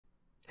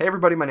Hey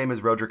everybody, my name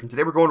is Roderick, and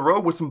today we're going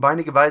rogue with some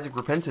Binding of Isaac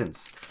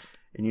Repentance.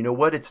 And you know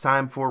what? It's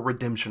time for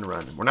Redemption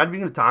Run. We're not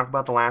even going to talk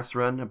about the last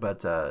run, but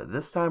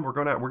this time we're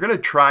gonna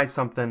try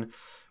something.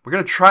 We're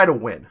gonna try to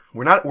win.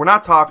 We're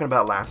not talking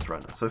about last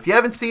run. So if you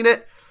haven't seen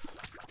it,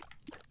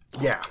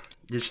 yeah,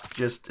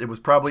 just it was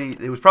probably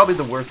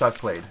the worst I've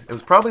played. It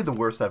was probably the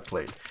worst I've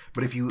played.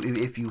 But if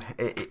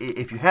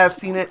you have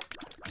seen it,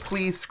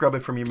 please scrub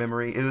it from your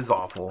memory. It was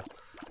awful.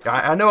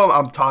 I know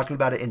I'm talking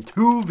about it in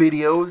 2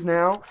 videos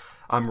now.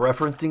 I'm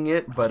referencing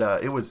it, but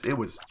it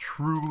was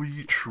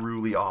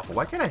truly awful.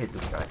 Why can't I hit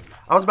this guy?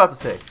 I was about to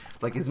say,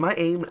 like, is my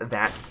aim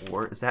that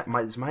poor? Is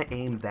my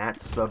aim that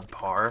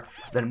subpar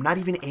that I'm not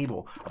even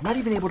able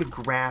to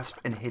grasp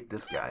and hit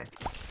this guy?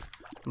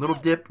 Little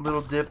dip, little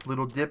dip,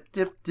 little dip,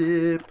 dip,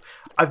 dip.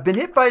 I've been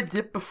hit by a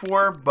dip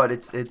before, but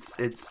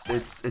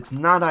it's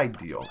not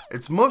ideal.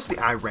 It's mostly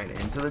I ran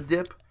into the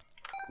dip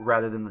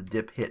rather than the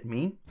dip hit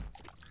me.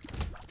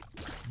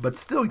 But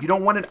still, you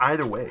don't want it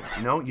either way,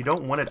 you know? You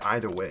don't want it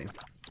either way.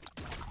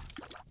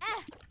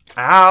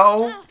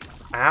 Ow!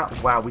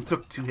 Ow! Wow, we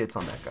took 2 hits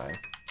on that guy.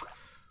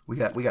 We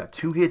got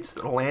 2 hits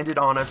that landed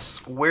on us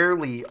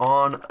squarely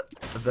on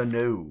the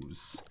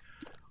nose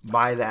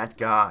by that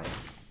guy.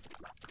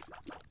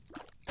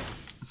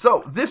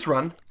 So, this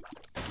run,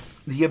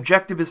 the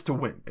objective is to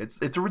win.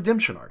 It's a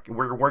redemption arc.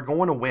 We're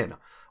going to win.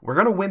 We're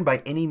going to win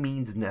by any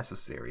means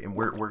necessary, and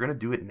we're going to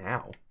do it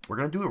now. We're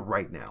going to do it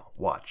right now.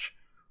 Watch.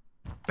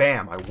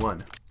 Bam, I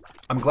won.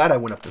 I'm glad I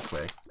went up this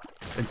way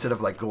instead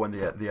of like going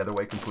the other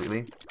way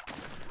completely.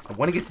 I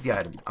want to get to the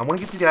item. I want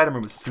to get to the item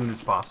room as soon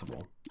as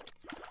possible.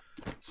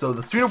 So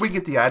the sooner we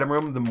get the item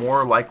room, the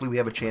more likely we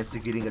have a chance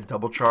of getting a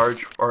double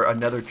charge or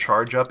another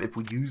charge up if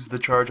we use the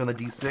charge on the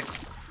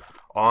D6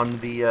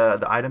 on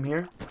the item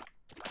here.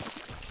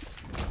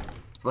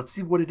 So let's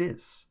see what it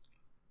is.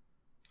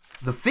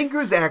 The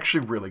finger is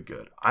actually really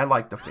good. I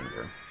like the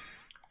finger.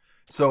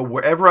 So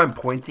wherever I'm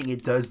pointing,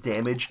 it does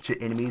damage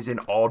to enemies in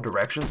all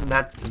directions in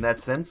that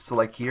sense. So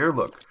like here,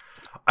 look,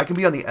 I can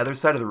be on the other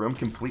side of the room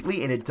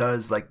completely, and it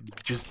does like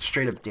just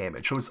straight up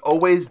damage. So it's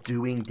always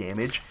doing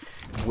damage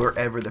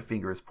wherever the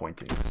finger is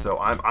pointing. So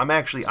I'm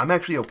actually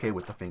okay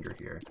with the finger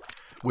here,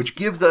 which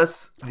gives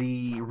us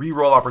the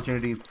reroll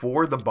opportunity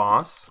for the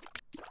boss.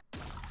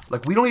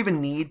 Like we don't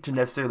even need to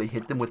necessarily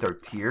hit them with our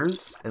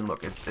tears, and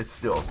look, it's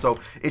still so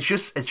it's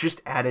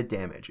just added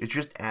damage. It's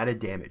just added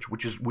damage,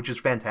 which is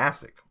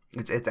fantastic.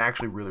 It's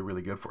actually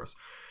really good for us.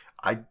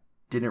 I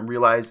didn't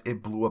realize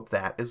it blew up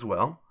that as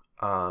well,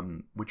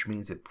 which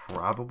means it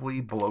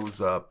probably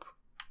blows up.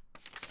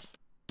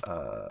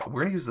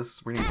 We're gonna use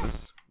this. We're gonna use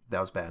this. That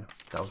was bad.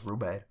 That was real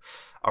bad.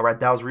 All right,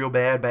 that was real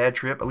bad. Bad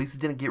trip. At least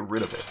it didn't get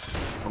rid of it.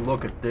 But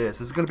look at this.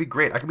 This is gonna be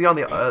great. I can be on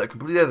the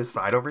completely other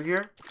side over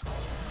here,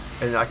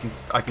 and I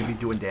can be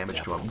doing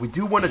damage to him. We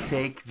do want to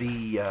take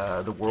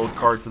the world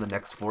card to the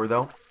next floor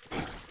though,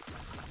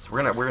 so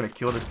we're gonna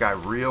kill this guy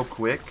real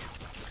quick.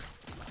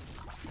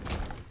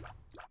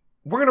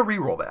 We're going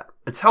to reroll that.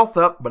 It's health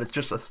up, but it's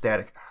just a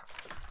static.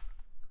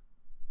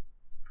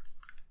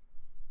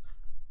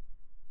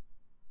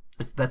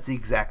 That's the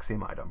exact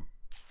same item.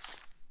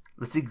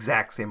 That's the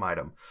exact same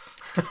item.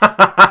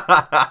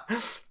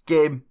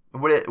 Gabe,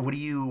 what are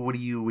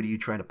you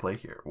trying to play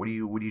here? What are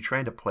you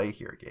trying to play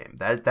here, game?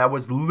 That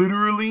was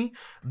literally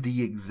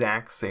the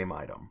exact same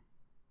item.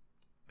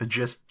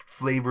 Just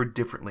flavored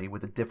differently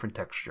with a different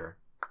texture.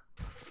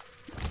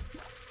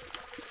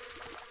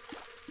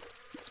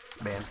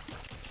 Man.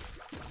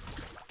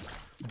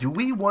 Do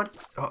we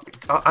want...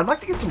 I'd like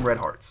to get some red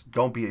hearts.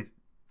 Don't be a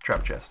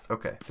trap chest.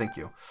 Okay, thank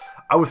you.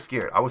 I was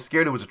scared. I was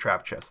scared it was a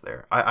trap chest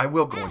there. I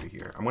will go into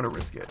here. I'm going to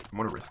risk it. I'm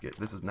going to risk it.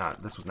 This was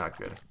not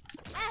good.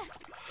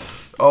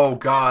 Oh,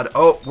 God.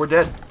 Oh, we're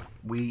dead.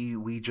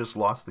 We just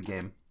lost the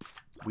game.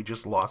 We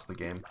just lost the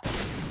game.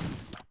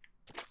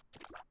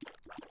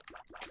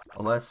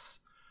 Unless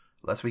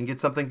we can get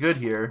something good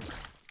here.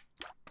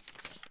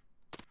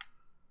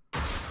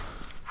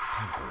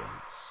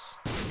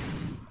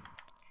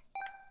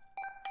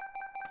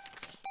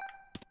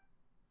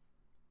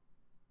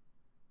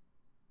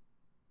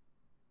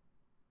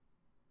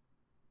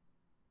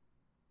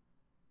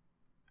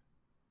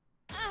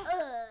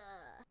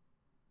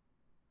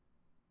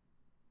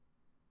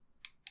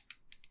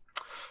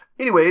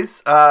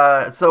 Anyways,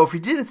 so if you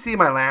didn't see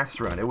my last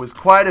run, it was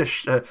quite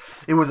a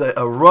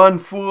run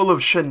full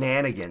of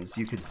shenanigans,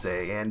 you could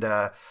say, and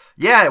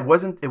yeah, it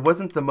wasn't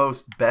the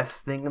most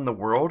best thing in the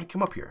world.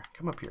 Come up here,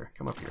 come up here,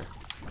 come up here.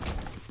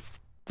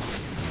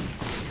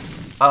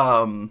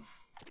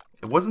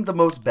 It wasn't the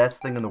most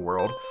best thing in the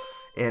world,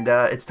 and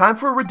it's time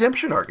for a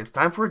redemption arc. It's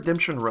time for a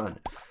redemption run.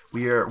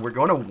 We're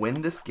going to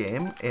win this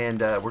game,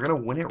 and we're gonna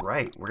win it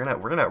right. We're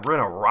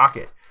gonna rock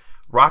it.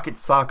 Rocket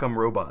Sock'em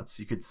robots,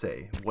 you could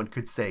say. One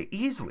could say,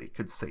 easily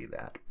could say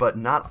that, but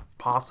not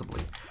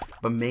possibly.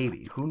 But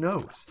maybe, who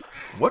knows?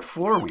 What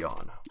floor are we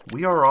on?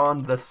 We are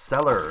on the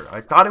cellar.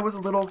 I thought it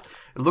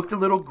looked a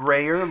little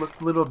grayer, looked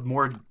a little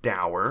more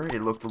dour,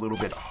 it looked a little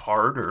bit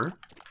harder.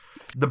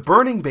 The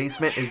burning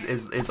basement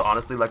is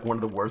honestly like one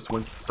of the worst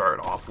ones to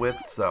start off with,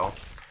 so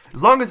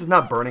As long as it's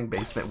not burning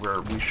basement,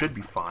 we should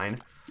be fine.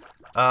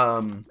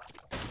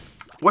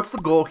 What's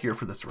the goal here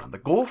for this run? The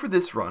goal for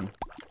this run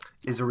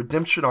is a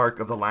redemption arc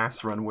of the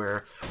last run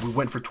where we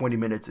went for 20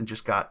 minutes and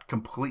just got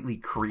completely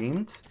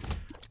creamed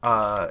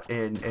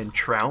and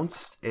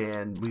trounced,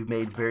 and we've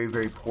made very,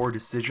 very poor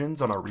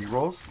decisions on our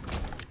rerolls.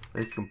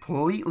 It's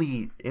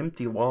completely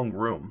empty long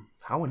room.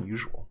 How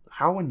unusual.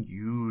 How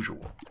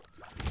unusual.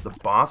 The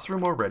boss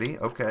room already?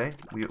 Okay.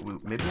 We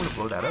maybe want to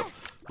blow that up.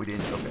 We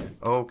didn't. Okay.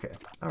 Okay.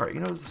 Alright, you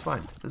know, this is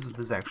fine. This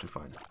is actually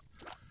fine.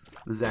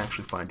 This is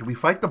actually fine. Do we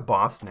fight the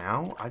boss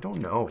now? I don't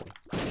know.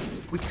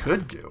 We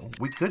could do.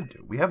 We could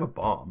do. We have a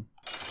bomb.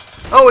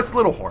 Oh, it's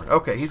Little Horn.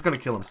 Okay, he's gonna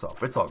kill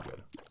himself. It's all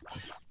good.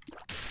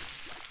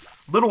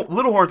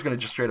 Little Horn's gonna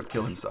just straight up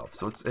kill himself.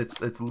 So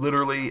it's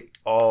literally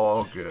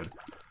all good.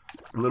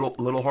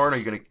 Little Horn, are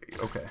you gonna?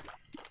 Okay.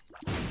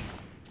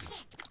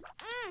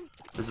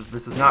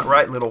 This is not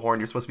right, Little Horn.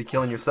 You're supposed to be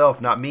killing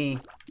yourself, not me.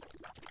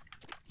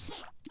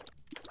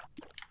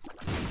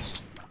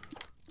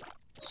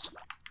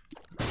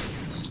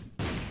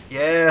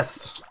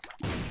 Yes.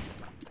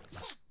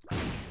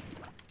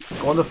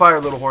 Go on the fire,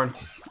 Little Horn.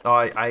 Oh,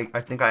 I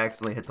think I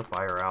accidentally hit the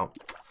fire out.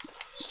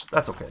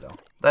 That's okay though.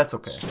 That's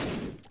okay.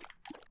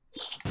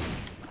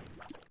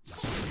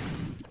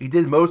 He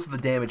did most of the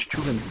damage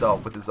to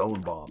himself with his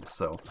own bomb,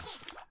 so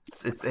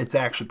it's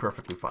actually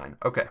perfectly fine.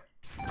 Okay.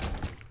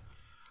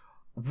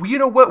 You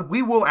know what?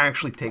 We will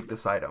actually take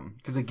this item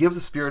because it gives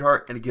a Spirit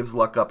Heart and it gives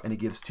Luck Up and it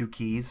gives 2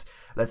 keys.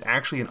 That's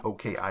actually an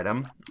okay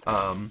item.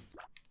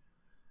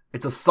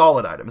 It's a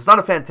solid item. It's not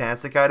a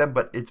fantastic item,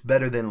 but it's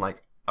better than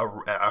like a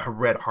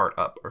red heart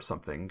up or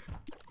something,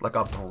 like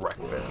a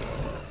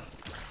breakfast.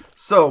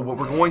 So what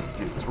we're going to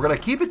do is we're going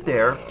to keep it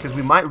there because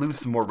we might lose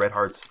some more red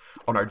hearts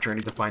on our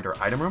journey to find our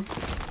item room,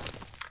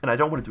 and I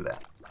don't want to do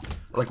that.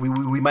 Like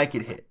we might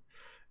get hit,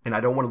 and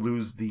I don't want to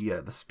lose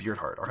the Spirit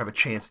Heart or have a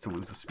chance to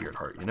lose the Spirit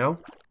Heart. You know?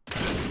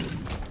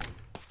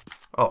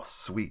 Oh,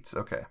 sweet.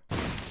 Okay.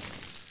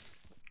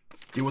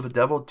 Deal with the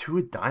devil, 2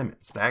 of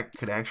diamonds. That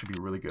could actually be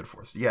really good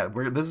for us. Yeah,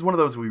 this is one of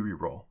those we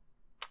re-roll.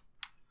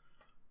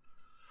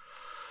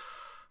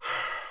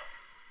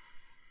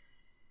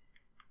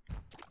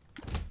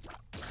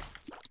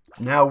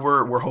 Now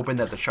we're hoping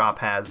that the shop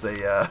has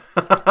a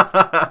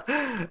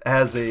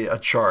has a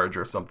charge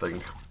or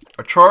something,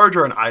 a charge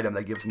or an item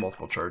that gives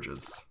multiple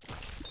charges.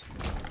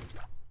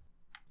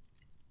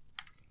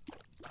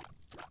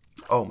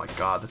 Oh my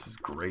god, this is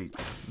great.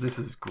 This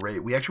is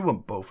great. We actually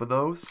want both of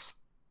those.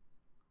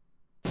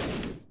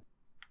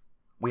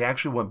 We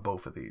actually want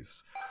both of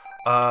these.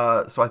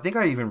 So I think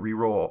I even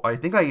re-roll. I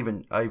think I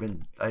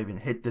even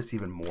hit this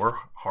even more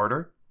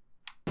harder.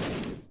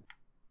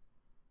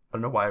 I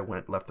don't know why I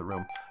left the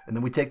room. And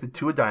then we take the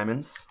 2 of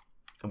diamonds,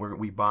 and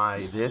we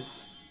buy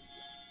this.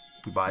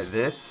 We buy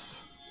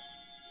this,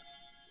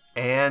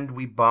 and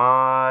we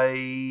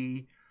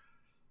buy.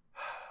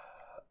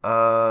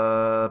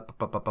 What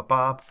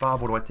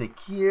do I take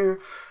here?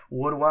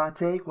 What do I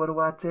take? What do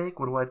I take?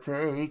 What do I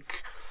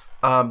take?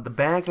 The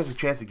bank has a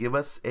chance to give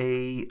us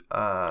a.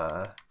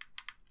 God,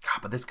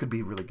 but this could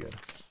be really good.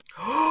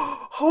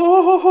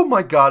 Oh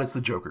my God! It's the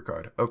Joker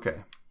card.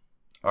 Okay.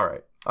 All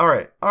right. All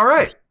right. All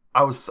right.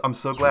 I'm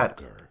so glad.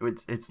 Joker.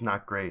 It's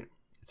not great.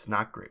 It's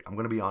not great. I'm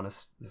gonna be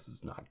honest. This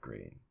is not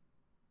great.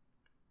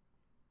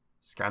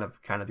 It's kind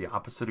of the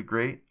opposite of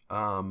great.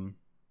 But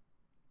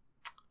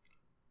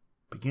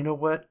you know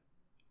what?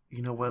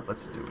 You know what?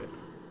 Let's do it.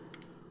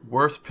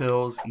 Worst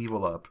pills,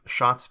 evil up,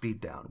 shot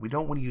speed down. We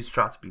don't want to use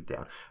shot speed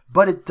down,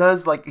 but it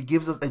does it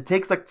gives us. It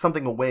takes like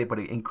something away, but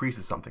it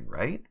increases something,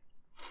 right?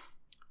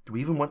 Do we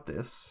even want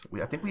this?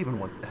 I think we even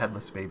want the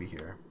headless baby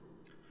here.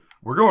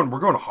 We're going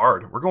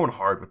hard. We're going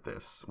hard with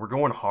this. We're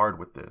going hard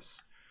with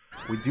this.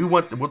 We do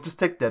want. We'll just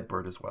take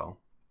Deadbird as well.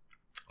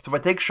 So if I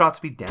take shot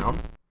speed down,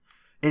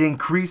 it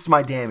increased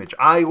my damage.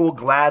 I will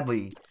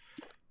gladly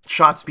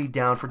shot speed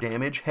down for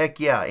damage. Heck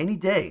yeah, any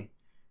day.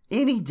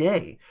 Any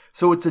day.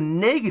 So it's a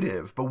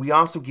negative, but we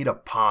also get a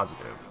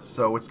positive.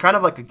 So it's kind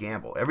of like a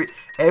gamble.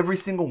 Every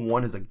single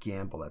one is a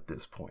gamble at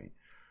this point.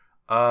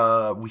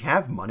 We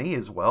have money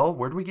as well.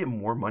 Where do we get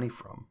more money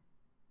from?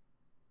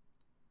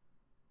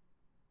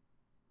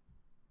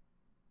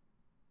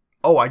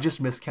 Oh, I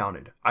just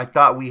miscounted. I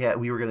thought we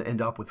were going to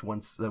end up with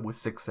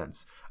 6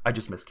 cents. I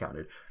just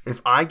miscounted.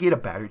 If I get a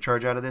battery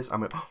charge out of this,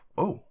 I'm gonna.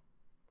 Oh,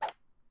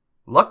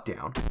 luck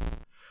down,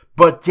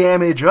 but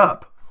damage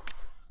up.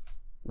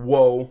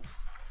 Whoa,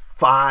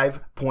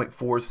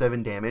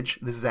 5.47 damage.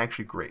 This is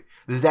actually great.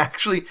 This is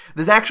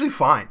actually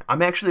fine.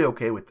 I'm actually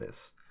okay with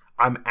this.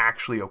 I'm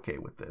actually okay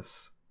with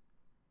this.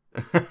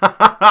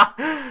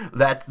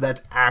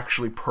 That's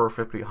actually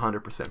perfectly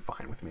 100%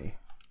 fine with me.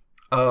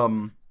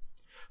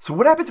 So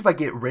what happens if I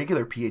get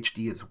regular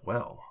PhD as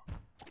well?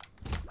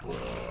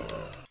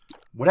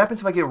 What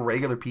happens if I get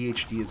regular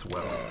PhD as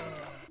well?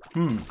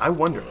 I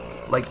wonder.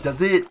 Like,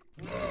 does it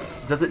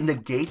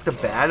negate the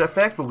bad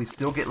effect, but we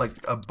still get like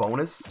a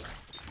bonus,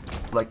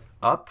 like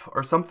up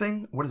or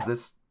something? What is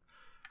this?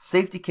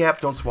 Safety cap,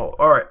 don't swallow.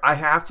 All right, I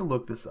have to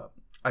look this up.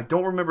 I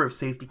don't remember if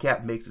safety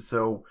cap makes it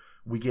so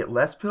we get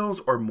less pills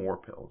or more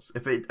pills.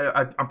 If it,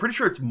 I'm pretty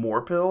sure it's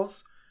more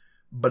pills,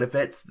 but if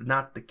it's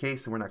not the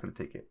case, then we're not going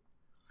to take it.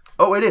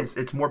 Oh, it is.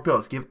 It's more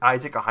pills. Give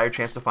Isaac a higher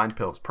chance to find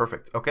pills.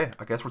 Perfect. Okay,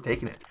 I guess we're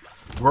taking it.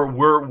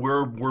 We're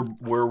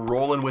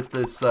rolling with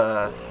this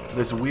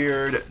this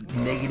weird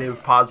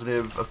negative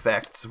positive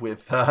effects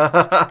with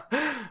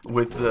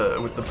with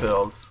the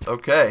pills.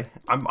 Okay,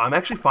 I'm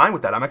actually fine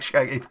with that. I'm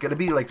actually it's gonna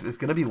be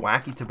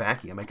wacky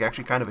tobacco. I'm like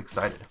actually kind of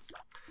excited.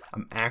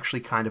 I'm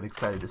actually kind of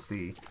excited to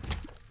see.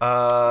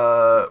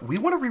 We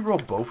want to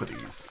reroll both of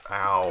these.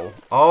 Ow.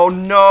 Oh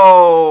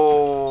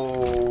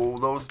no!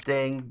 Those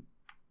dang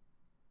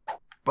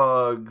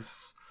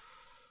bugs.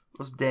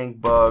 Those dang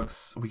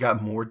bugs. We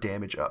got more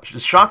damage up.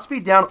 Is shot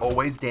speed down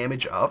always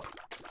damage up?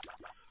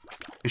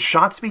 Is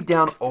shot speed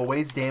down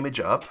always damage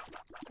up?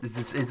 Is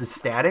it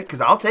static? Because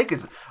I'll take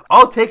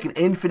an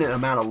infinite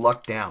amount of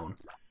luck down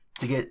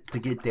to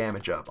get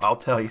damage up. I'll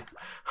tell you.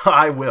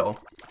 I will.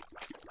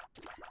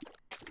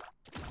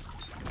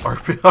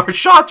 Our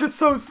shots are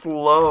so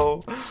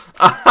slow.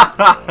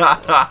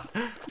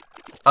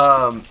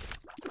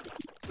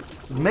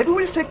 Maybe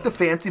we just take the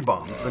fancy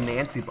bombs, the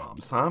Nancy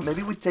bombs, huh?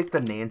 Maybe we take the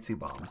Nancy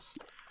bombs,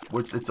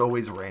 which it's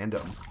always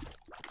random.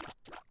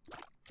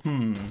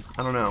 I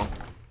don't know.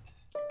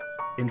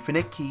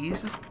 Infinite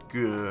keys is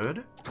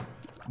good.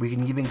 We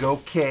can even go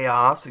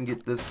chaos and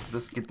get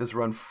this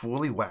run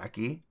fully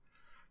wacky.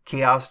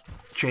 Chaos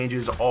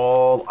changes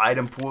all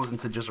item pools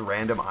into just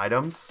random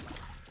items.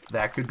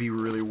 That could be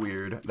really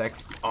weird.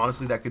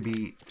 Honestly, that could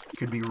be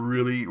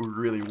really,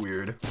 really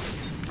weird.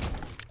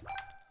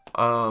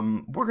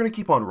 We're gonna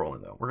keep on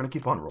rolling though. We're gonna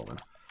keep on rolling.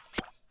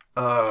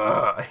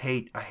 I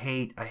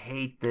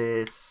hate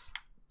this.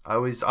 I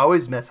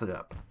always mess it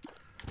up.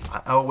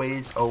 I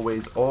always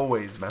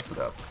mess it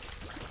up.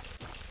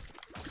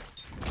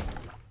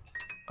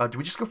 Do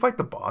we just go fight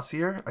the boss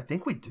here? I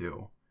think we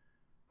do.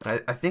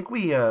 I think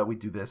we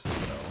do this as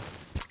well.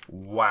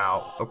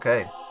 Wow.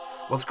 Okay.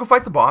 Well, let's go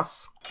fight the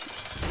boss.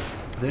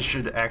 This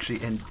should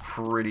actually end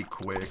pretty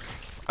quick.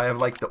 I have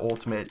like the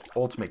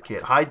ultimate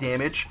kit. High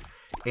damage,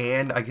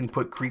 and I can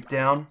put creep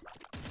down.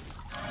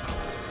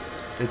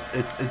 It's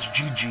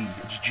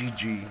GG. It's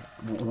GG.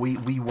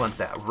 We want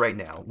that right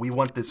now. We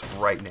want this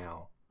right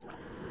now.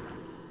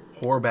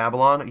 Horror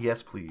Babylon?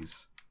 Yes,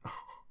 please.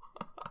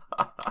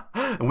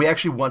 And we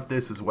actually want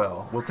this as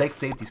well. We'll take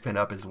safety spin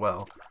up as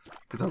well,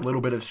 because a little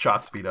bit of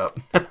shot speed up.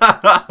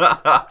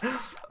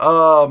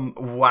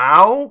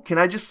 Wow. Can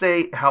I just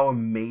say how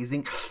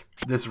amazing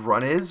this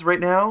run is right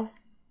now?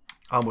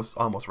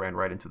 Almost ran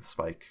right into the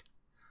spike.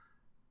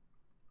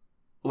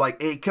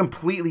 Like, it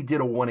completely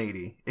did a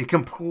 180. It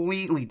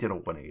completely did a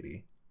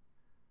 180.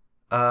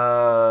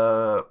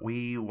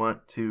 We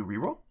want to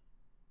reroll?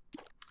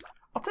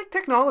 I'll take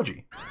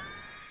technology.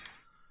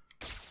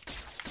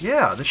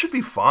 Yeah, this should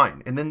be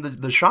fine. And then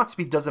the shot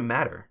speed doesn't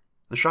matter.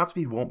 The shot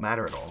speed won't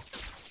matter at all.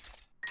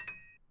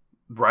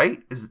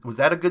 Right? Was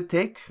that a good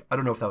take? I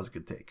don't know if that was a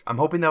good take. I'm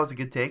hoping that was a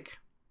good take.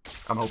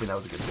 I'm hoping that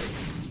was a good take.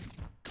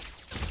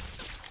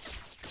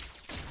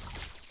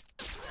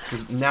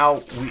 Because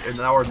now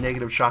our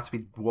negative shot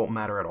speed won't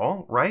matter at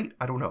all, right?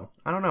 I don't know.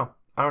 I don't know.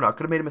 I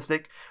could have made a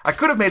mistake. I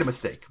could have made a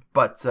mistake,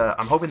 but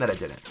I'm hoping that I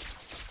didn't.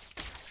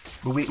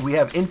 But we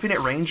have infinite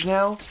range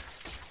now,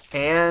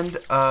 and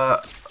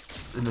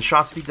the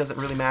shot speed doesn't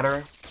really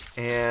matter,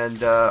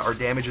 and our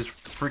damage is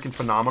freaking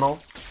phenomenal.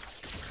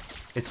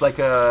 It's like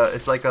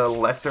a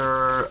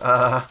lesser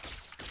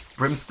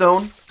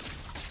brimstone.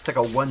 It's like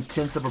a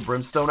 1/10 of a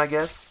brimstone, I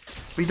guess.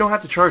 But you don't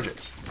have to charge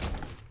it,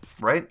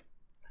 right?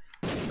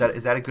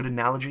 Is that a good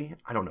analogy?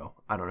 I don't know.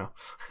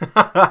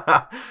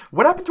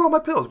 What happened to all my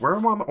pills? Where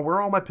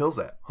are all my pills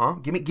at? Huh?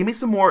 Give me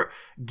some more.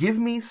 Give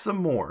me some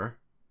more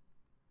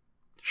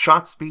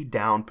shot speed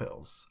down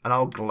pills, and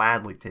I'll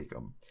gladly take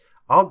them.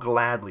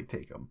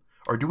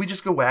 Or do we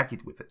just go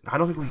wacky with it? I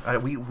don't think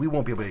we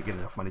won't be able to get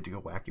enough money to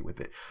go wacky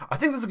with it. I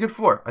think this is a good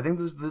floor. I think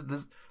this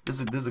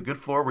is a good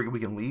floor where we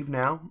can leave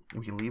now.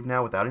 We can leave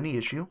now without any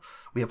issue.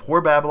 We have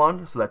Horror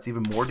Babylon, so that's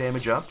even more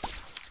damage up.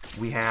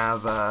 We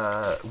have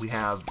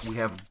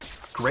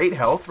great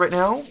health right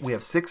now. We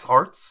have 6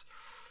 hearts.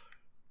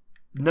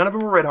 None of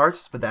them are red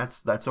hearts, but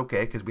that's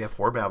okay because we have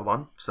Horror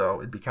Babylon, so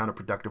it'd be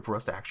counterproductive for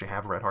us to actually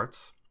have red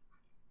hearts.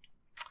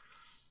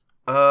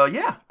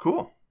 Yeah,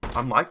 cool.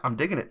 I'm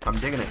digging it.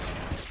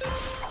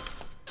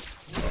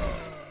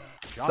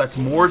 So that's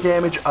more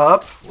damage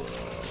up.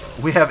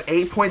 We have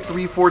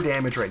 8.34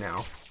 damage right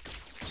now.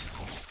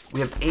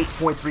 We have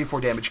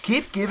 8.34 damage.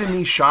 Keep giving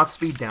me shot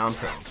speed down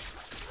pills.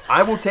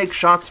 I will take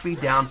shot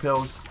speed down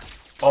pills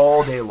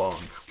all day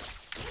long.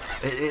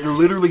 It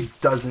literally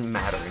doesn't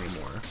matter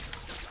anymore.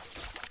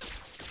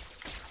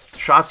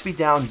 Shot speed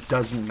down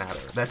doesn't matter.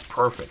 That's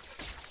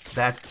perfect.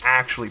 That's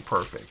actually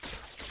perfect.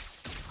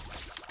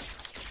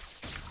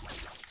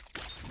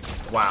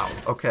 Wow.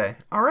 Okay.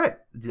 All right.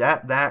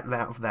 That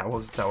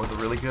was a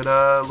really good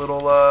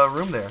little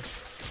room there.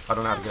 I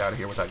don't know how to get out of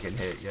here without getting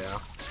hit. Yeah.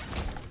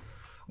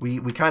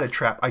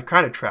 I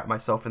kind of trapped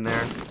myself in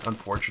there,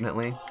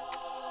 unfortunately.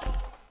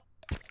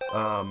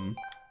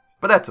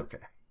 But that's okay.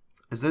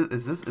 Is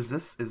this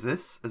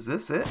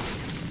it?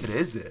 It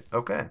is it.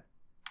 Okay.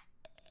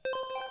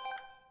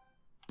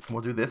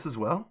 We'll do this as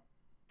well.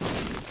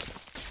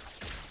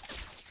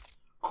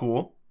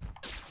 Cool.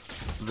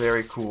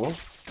 Very cool.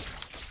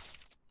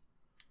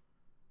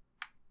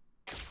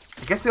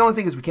 I guess the only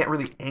thing is we can't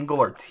really angle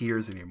our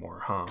tiers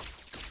anymore, huh?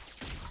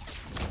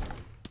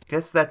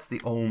 Guess that's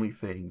the only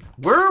thing.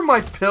 Where are my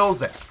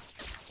pills at?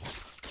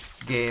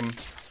 Game.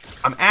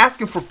 I'm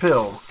asking for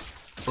pills.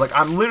 Like,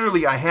 I'm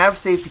literally, I have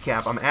safety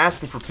cap. I'm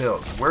asking for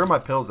pills. Where are my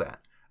pills at?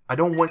 I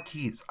don't want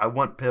keys. I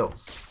want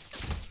pills.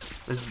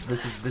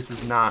 This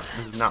is not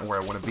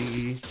where I want to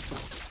be.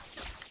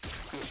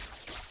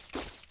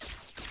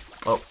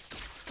 Oh.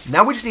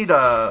 Now we just need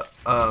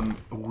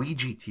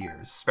Ouija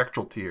tears,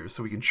 spectral tears,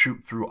 so we can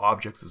shoot through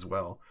objects as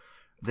well.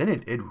 Then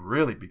it'd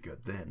really be good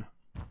then.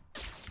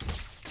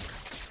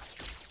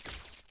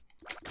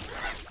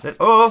 Then,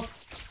 oh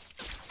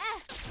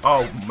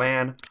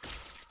man.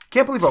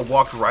 Can't believe I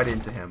walked right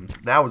into him.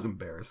 That was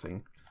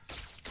embarrassing.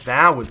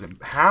 How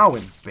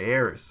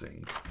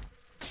embarrassing.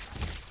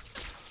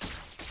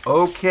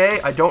 Okay,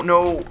 I don't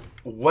know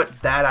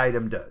what that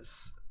item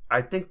does.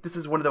 I think this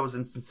is one of those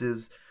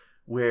instances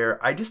where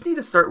I just need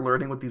to start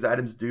learning what these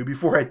items do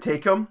before I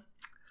take them.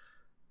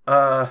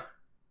 That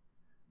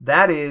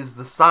is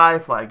the Psi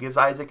Fly. Gives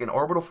Isaac an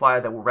orbital fly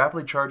that will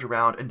rapidly charge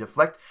around and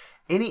deflect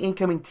any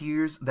incoming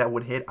tears that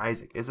would hit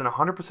Isaac. Isn't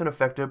 100%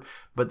 effective,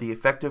 but the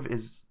effect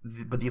is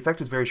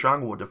very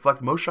strong and will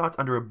deflect most shots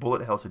under a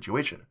bullet hell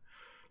situation.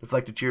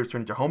 Deflected tears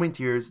turn into homing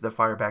tears that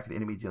fire back at the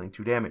enemy, dealing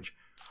 2 damage.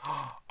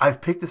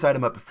 I've picked this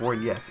item up before,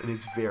 and yes, it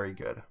is very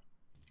good.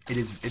 It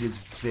is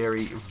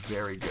very,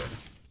 very good.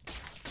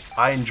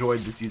 I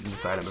enjoyed using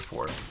this item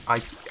before. I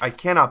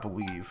cannot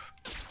believe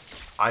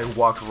I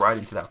walked right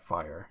into that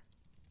fire.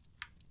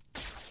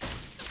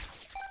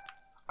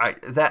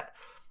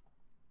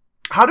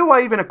 How do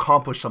I even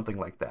accomplish something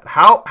like that?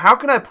 How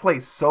can I play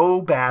so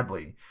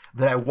badly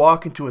that I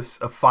walk into a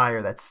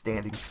fire that's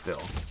standing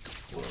still?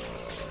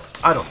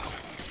 I don't know.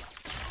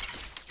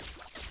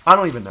 I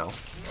don't even know.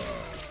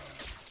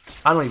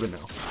 I don't even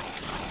know.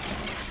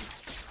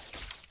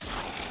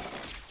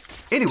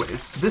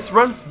 Anyways, this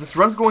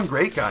run's going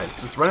great, guys.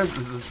 This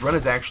run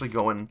is actually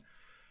going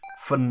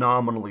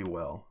phenomenally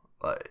well.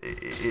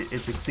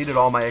 It's exceeded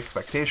all my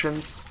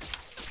expectations.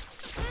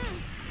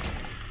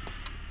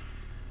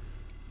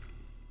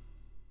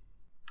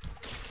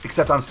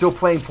 Except I'm still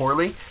playing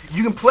poorly.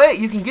 You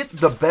can get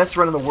the best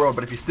run in the world,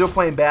 but if you're still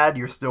playing bad,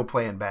 you're still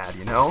playing bad,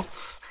 you know?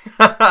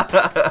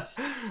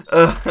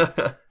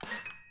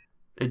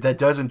 That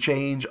doesn't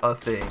change a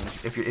thing.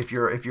 If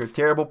you're a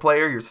terrible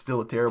player, you're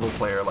still a terrible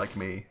player like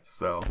me.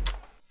 So,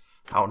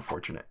 how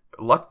unfortunate.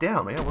 Luck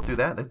down. Yeah, we'll do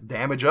that. That's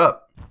damage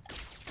up.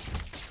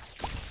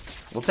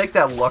 We'll take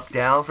that luck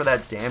down for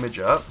that damage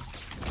up.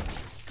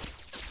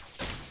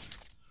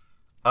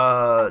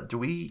 Do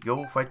we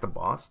go fight the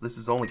boss? This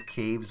is only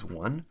Caves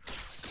 1.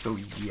 So,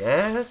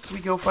 yes, we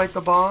go fight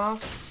the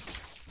boss.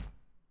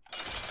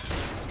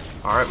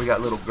 Alright, we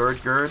got little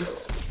Gerd.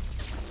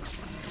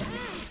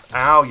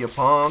 Ow, you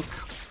punk.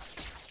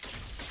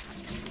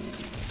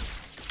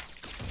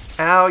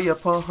 Ow, you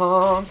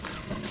punk.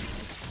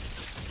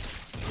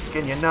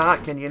 Can you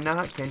not? Can you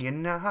not? Can you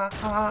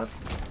not?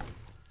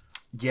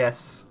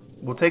 Yes.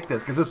 We'll take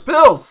this, because it's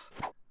pills!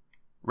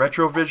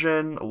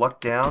 Retrovision,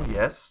 luck down,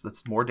 yes.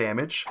 That's more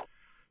damage.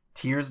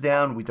 Tears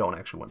down, we don't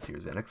actually want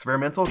tears in.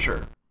 Experimental,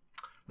 sure.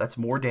 That's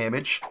more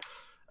damage.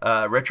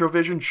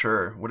 Retrovision,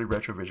 sure. What did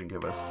Retrovision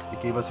give us?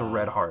 It gave us a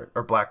red heart,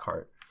 or black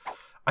heart.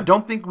 I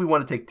don't think we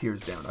want to take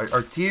tears down.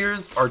 Our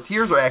tears are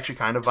actually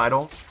kind of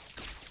vital.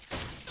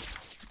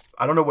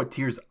 I don't know what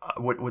tears,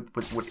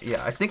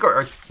 yeah, I think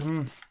I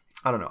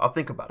don't know. I'll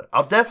think about it.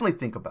 I'll definitely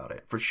think about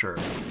it, for sure.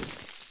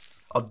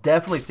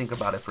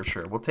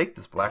 We'll take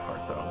this black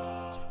heart,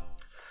 though.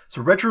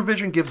 So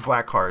Retrovision gives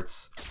black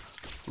hearts.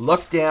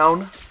 Luck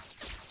down.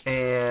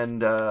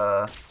 And,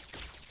 why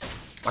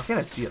can't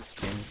I see a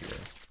thing here?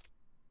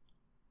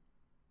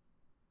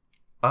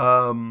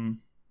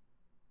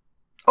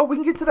 Oh, we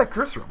can get to that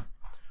curse room.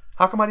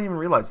 How come I didn't even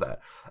realize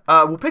that?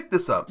 We'll pick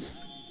this up.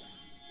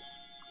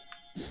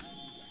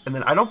 And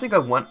then I don't think I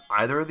want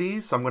either of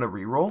these, so I'm going to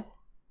reroll.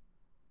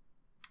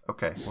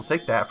 Okay, we'll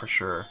take that for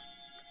sure.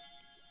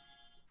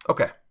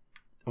 Okay. And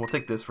we'll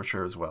take this for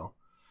sure as well.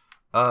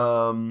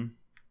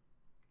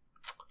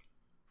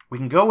 We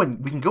can go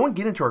and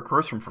get into our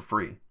curse room for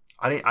free.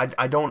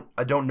 I don't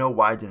know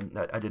why I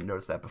didn't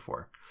notice that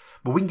before.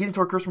 But we can get into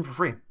our curse room for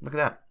free. Look at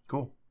that.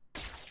 Cool.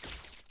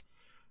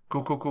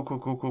 Cool.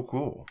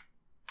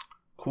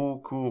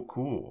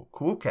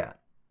 Cool cat.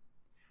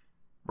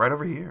 Right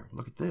over here.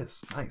 Look at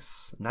this.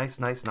 Nice.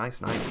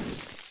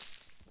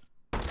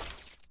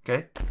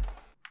 Okay.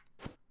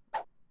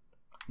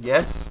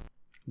 Yes.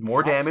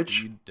 More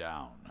damage.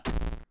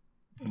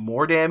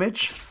 More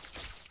damage.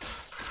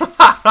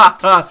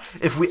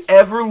 If we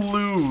ever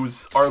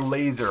lose our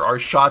laser, our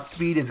shot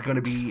speed is going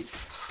to be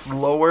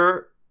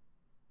slower.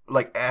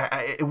 Like,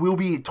 it will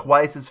be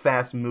twice as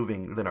fast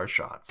moving than our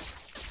shots.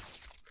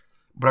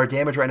 But our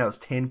damage right now is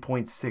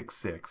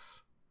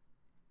 10.66.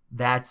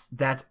 That's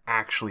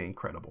actually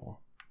incredible.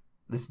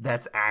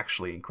 That's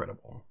actually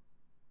incredible.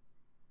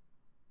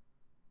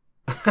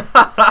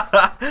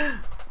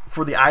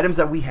 For the items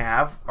that we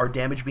have, our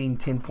damage being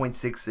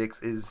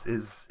 10.66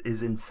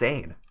 is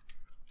insane.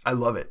 I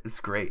love it. It's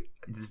great.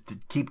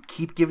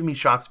 Keep giving me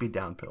shot speed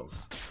down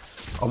pills.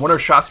 I want our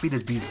shot speed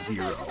to be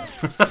 0.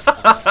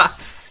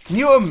 Can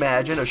you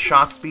imagine a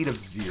shot speed of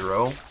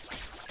 0?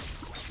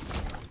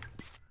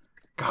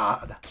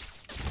 God.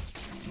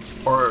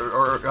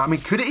 Or I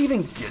mean, could it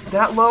even get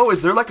that low?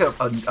 Is there like a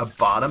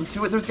bottom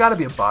to it? There's got to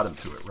be a bottom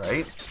to it,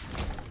 right?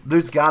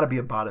 There's got to be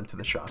a bottom to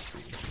the shot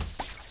speed.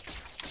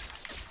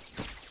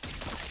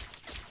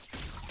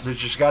 There's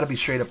just got to be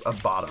straight up a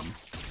bottom.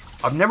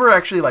 I've never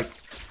actually like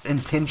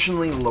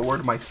intentionally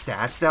lowered my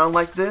stats down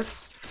like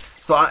this,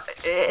 so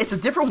it's a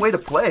different way to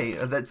play.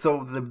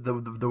 So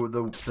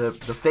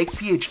the fake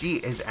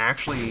PhD is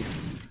actually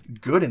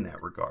good in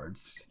that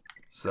regards.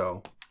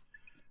 So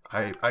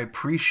I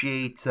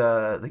appreciate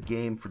the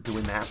game for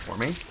doing that for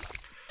me,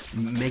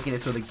 making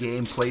it so the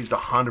game plays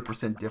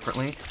 100%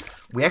 differently.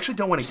 We actually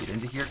don't want to get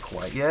into here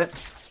quite yet.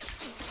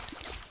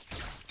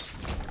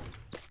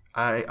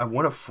 I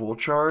want a full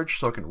charge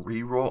so I can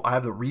re-roll. I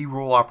have the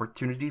re-roll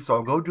opportunity, so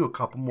I'll go do a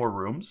couple more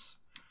rooms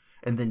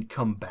and then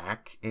come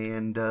back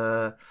and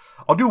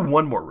I'll do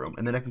one more room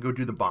and then I can go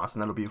do the boss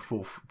and that'll be a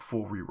full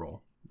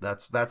re-roll.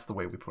 That's the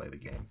way we play the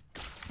game.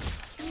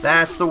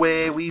 That's the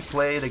way we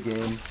play the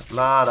game.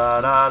 La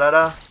da da da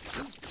da.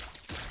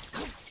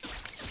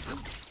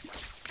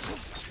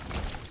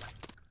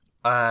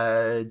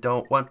 I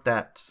don't want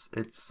that.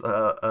 It's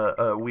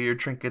a weird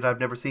trinket I've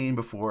never seen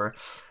before,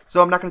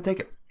 so I'm not going to take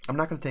it. I'm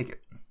not going to take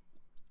it.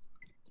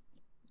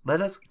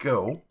 Let us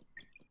go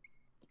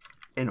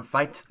and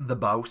fight the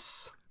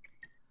boss.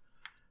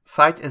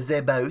 Fight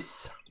the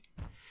boss.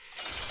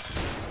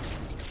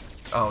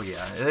 Oh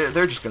yeah,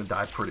 they're just going to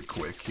die pretty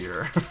quick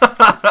here.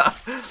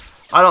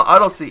 I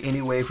don't see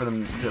any way for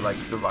them to like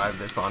survive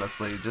this,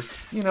 honestly. Just,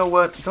 you know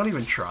what? Don't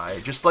even try.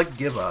 Just like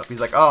give up.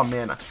 He's like, "Oh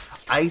man,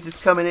 ice is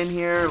coming in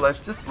here.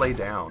 Let's just lay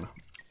down."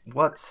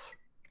 What?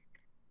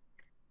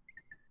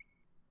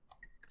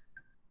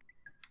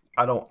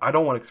 I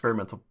don't want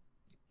experimental.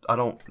 I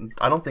don't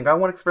think I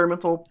want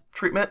experimental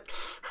treatment.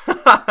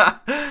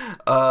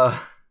 I'll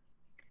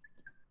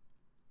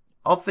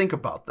think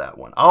about that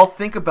one. I'll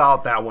think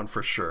about that one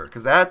for sure,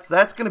 because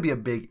that's gonna be a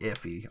big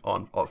iffy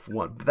on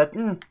one.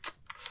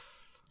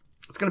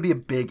 It's gonna be a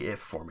big if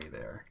for me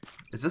there.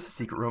 Is this a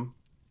secret room?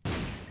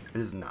 It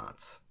is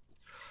not.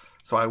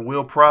 So I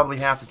will probably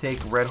have to take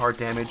red heart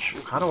damage.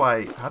 How do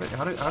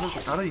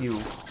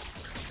you?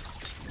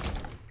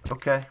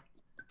 Okay.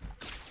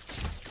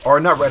 Or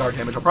not red heart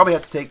damage. I'll probably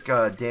have to take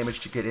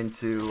damage to get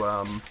into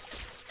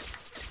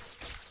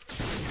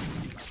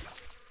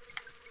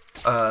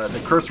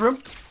the curse room.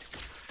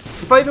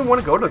 If I even want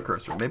to go to the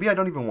curse room. Maybe I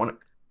don't even want it.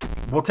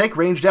 We'll take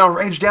range down.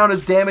 Range down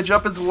is damage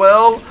up as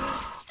well.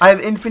 I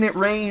have infinite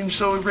range,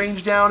 so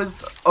range down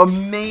is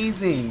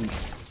amazing.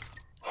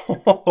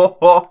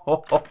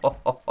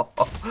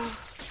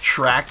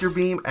 Tractor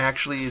beam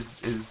actually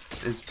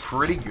is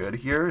pretty good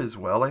here as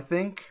well, I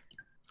think.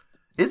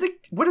 Is it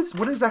what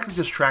exactly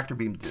does tractor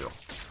beam do?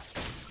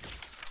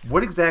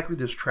 What exactly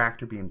does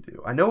tractor beam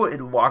do? I know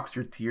it locks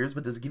your tears,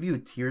 but does it give you a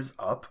tears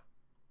up?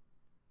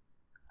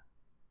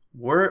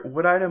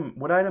 What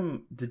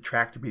item did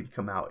tractor beam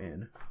come out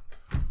in?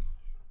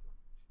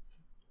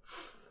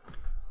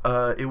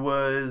 It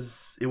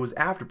was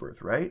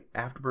Afterbirth, right?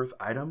 Afterbirth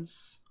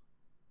items?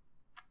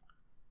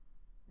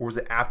 Or was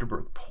it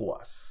Afterbirth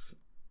Plus?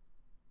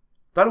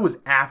 Thought it was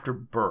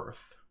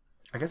Afterbirth.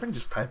 I guess I can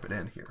just type it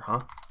in here,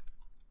 huh?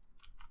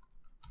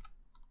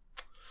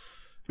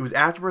 It was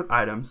Afterbirth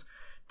items.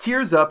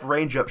 Tears up,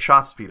 range up,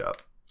 shot speed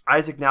up.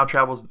 Isaac now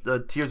travels.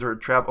 Tears are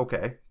travel.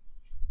 Okay.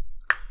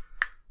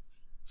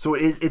 So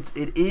it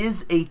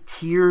is a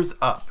tears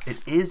up.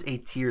 It is a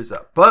tears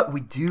up. But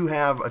we do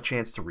have a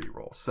chance to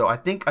reroll. So I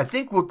think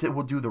we'll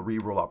do the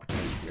reroll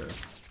opportunity here.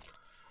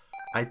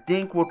 I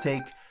think we'll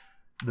take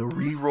the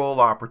reroll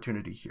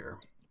opportunity here.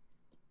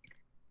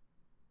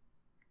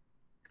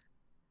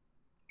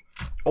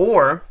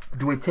 Or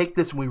do we take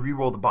this and we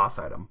reroll the boss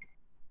item?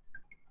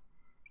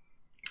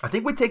 I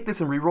think we take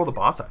this and reroll the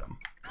boss item.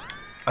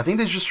 I think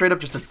this is just straight up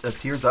just a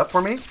tears up for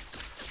me.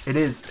 It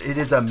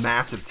is a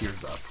massive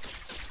tears up.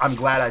 I'm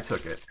glad I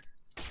took it.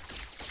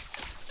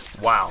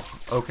 Wow.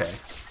 Okay.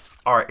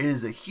 Alright, it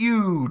is a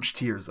huge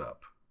tears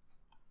up.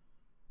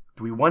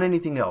 Do we want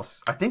anything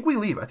else? I think we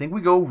leave. I think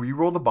we go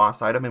reroll the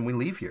boss item and we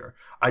leave here.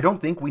 I don't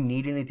think we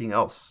need anything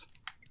else.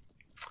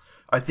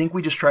 I think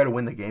we just try to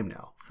win the game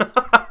now.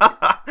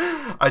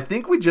 I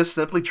think we just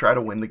simply try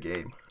to win the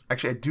game.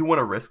 Actually, I do want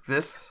to risk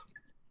this.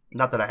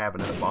 Not that I have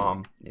another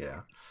bomb.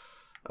 Yeah.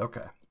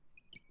 Okay.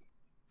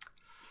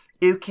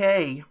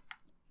 Okay.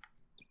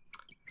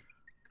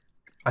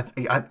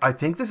 I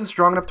think this is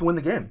strong enough to win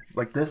the game.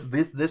 Like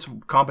this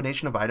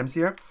combination of items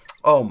here.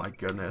 Oh my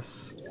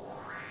goodness.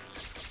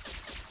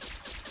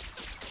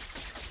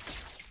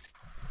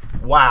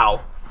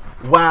 Wow.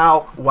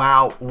 Wow.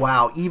 Wow.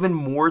 Wow. Even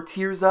more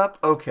tears up?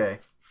 Okay.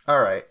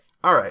 Alright.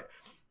 All right.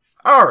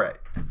 All right.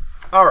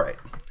 All right.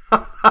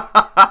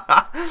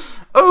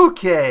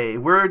 Okay,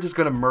 we're just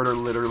going to murder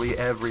literally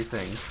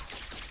everything.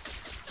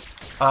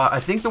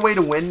 I think the way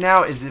to win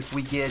now is if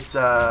we get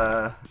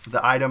the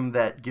item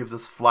that gives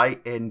us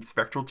flight and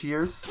spectral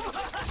tears.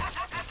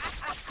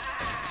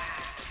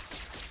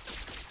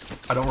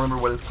 I don't remember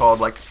what it's called,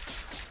 like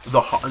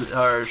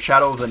the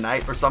Shadow of the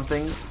Night or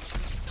something.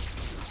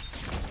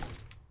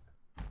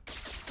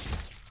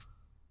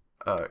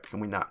 Can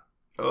we not?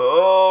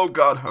 Oh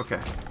god, okay.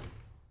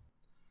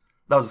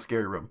 That was a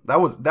scary room. That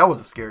was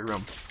a scary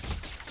room.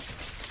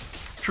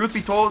 Truth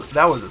be told,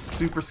 that was a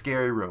super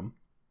scary room.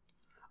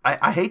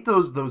 I hate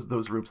those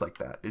rooms like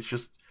that. It's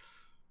just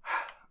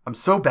I'm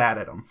so bad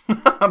at them.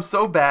 I'm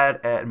so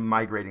bad at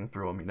migrating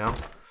through them, you know?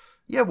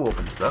 Yeah, we'll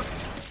open this up.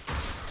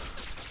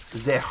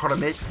 The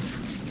Hermit.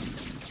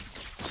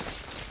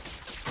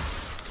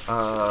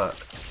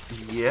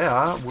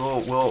 Yeah,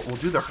 we'll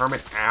do the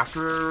Hermit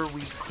after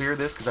we clear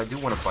this because I do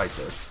want to fight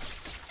this.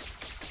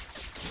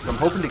 I'm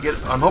hoping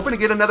to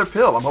get another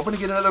pill. I'm hoping to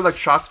get another like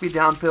shot speed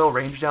down pill,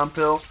 range down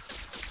pill,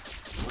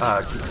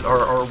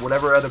 or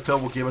whatever other pill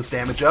will give us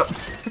damage up.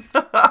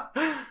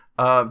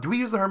 Do we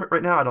use the Hermit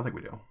right now? I don't think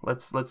we do.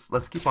 Let's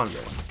keep on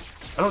going.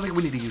 I don't think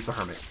we need to use the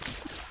Hermit.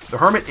 The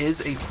Hermit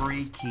is a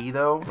free key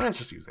though. Let's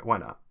just use it. Why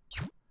not?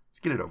 Let's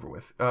get it over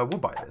with. We'll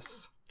buy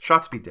this.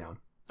 Shot speed down.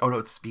 Oh no,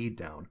 it's speed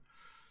down.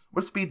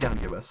 What does speed down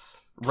give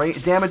us?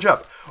 Damage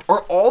up.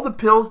 Are all the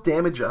pills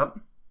damage up?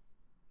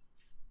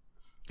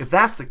 If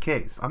that's the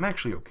case, I'm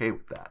actually okay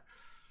with that.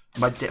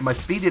 My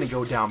speed didn't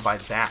go down by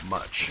that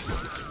much.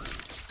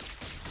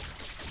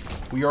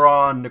 We are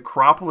on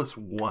Necropolis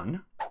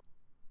 1.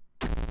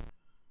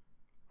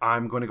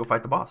 I'm going to go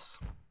fight the boss.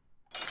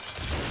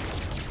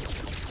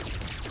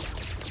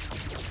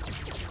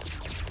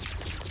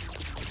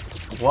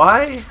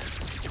 Why?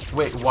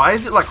 Wait, why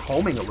is it like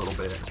homing a little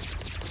bit?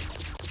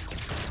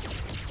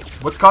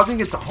 What's causing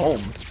it to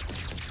home?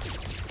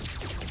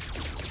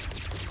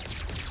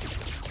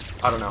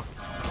 I don't know.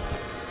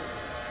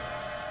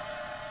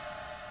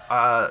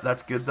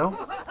 That's good though.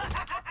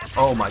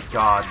 Oh my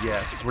god,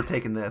 yes. We're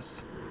taking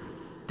this.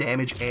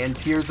 Damage and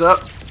tears up.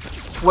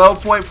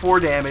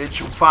 12.4 damage,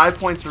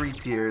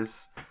 5.3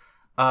 tears.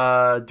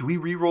 Do we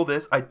reroll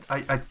this? I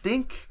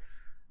think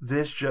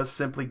this just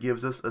simply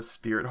gives us a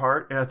spirit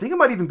heart. And I think it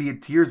might even be a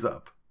tears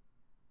up.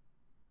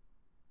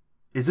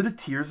 Is it a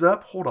tears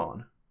up? Hold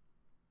on.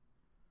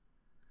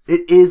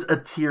 It is a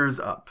tears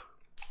up.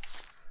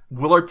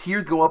 Will our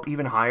tears go up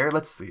even higher?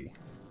 Let's see.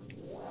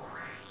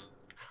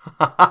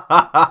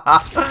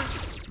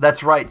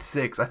 That's right,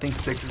 6. I think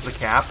 6 is the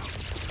cap.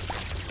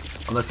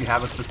 Unless you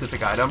have a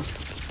specific item.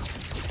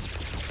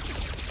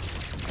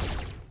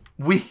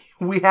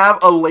 We have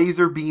a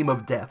laser beam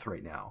of death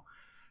right now.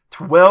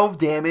 12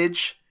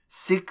 damage,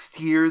 6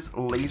 tears,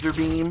 laser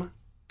beam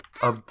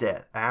of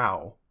death.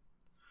 Ow.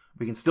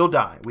 We can still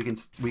die. We can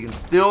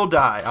still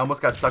die. I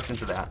almost got sucked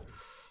into that.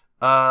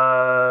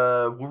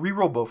 We'll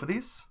reroll both of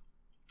these.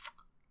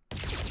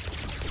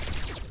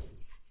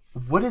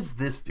 What does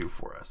this do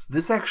for us?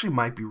 This actually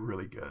might be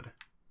really good.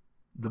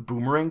 The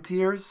boomerang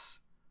tears.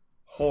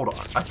 Hold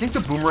on. I think the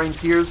boomerang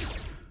tears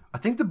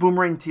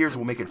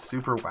will make it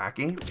super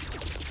wacky.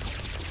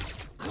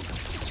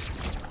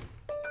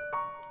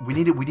 We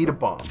need a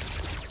bomb.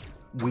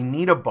 We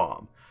need a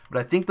bomb. But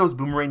I think those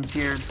boomerang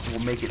tears will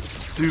make it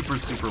super,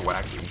 super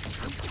wacky.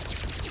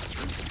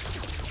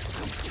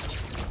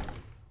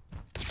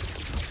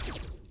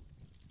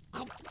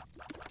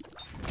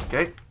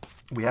 Okay,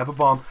 we have a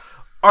bomb.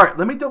 All right,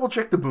 let me double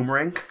check the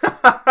boomerang.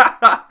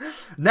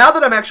 Now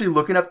that I'm actually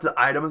looking up the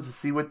items to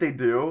see what they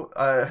do,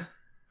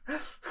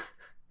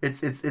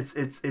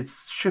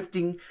 it's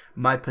shifting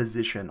my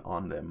position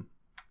on them.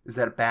 Is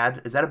that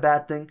bad? Is that a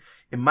bad thing?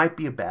 It might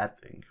be a bad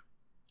thing.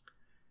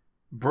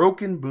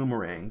 Broken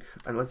boomerang,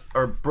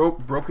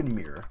 broken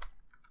mirror.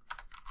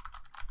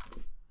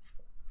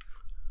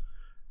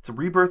 It's a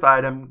rebirth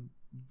item.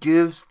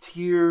 Gives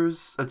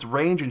tears. It's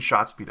range and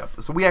shot speed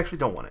up. So we actually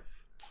don't want it.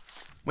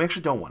 We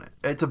actually don't want it.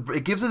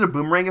 It gives it a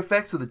boomerang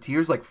effect, so the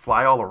tears like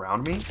fly all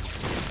around me.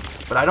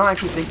 But I don't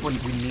actually think we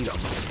need them.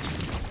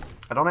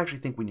 I don't actually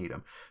think we need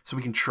them. So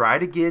we can try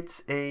to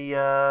get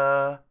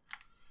another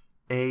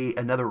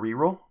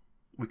reroll.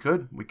 We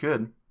could. We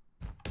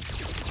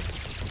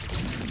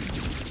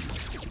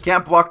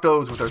can't block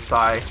those with our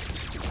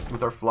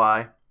with our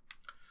fly,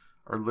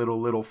 our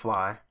little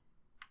fly.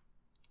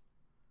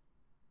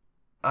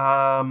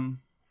 Can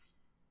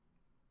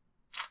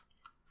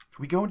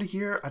we go into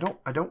here? I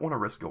don't want to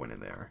risk going in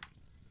there.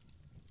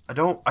 I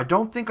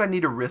don't think I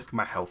need to risk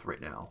my health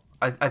right now.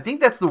 I think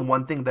that's the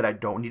one thing that I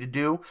don't need to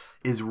do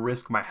is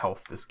risk my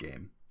health this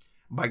game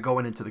by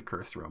going into the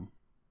curse room.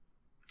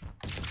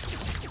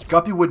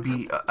 Guppy would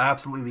be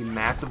absolutely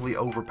massively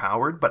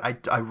overpowered, but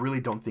I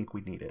really don't think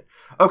we need it.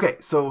 Okay,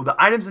 so the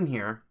items in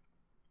here,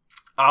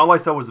 all I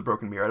saw was the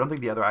broken mirror. I don't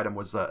think the other item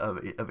was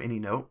of any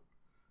note.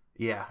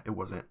 Yeah, it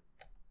wasn't.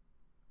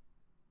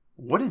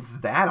 What is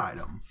that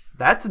item?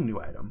 That's a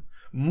new item.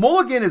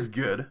 Mulligan is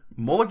good.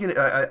 Mulligan,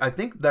 I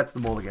think that's the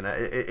Mulligan.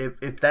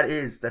 If that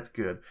is, that's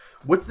good.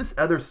 What's this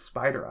other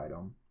spider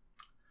item?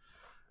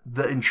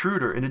 The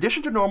Intruder. In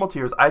addition to normal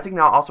tears, Isaac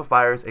now also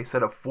fires a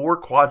set of 4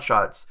 quad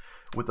shots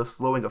with a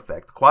slowing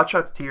effect. Quad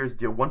shots tears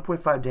deal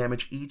 1.5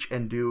 damage each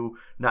and do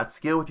not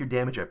scale with your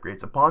damage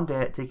upgrades. Upon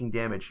taking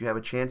damage, you have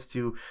a chance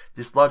to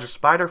dislodge a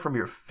spider from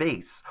your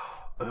face.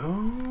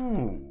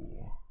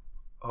 Oh,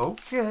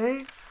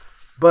 okay.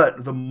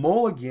 But the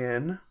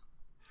Mulligan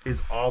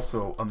is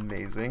also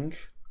amazing.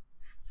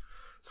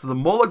 So the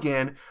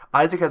Mulligan,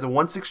 Isaac has a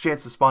 1/6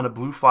 chance to spawn a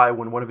blue fly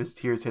when one of his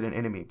tears hit an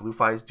enemy. Blue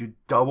flies do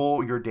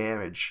double your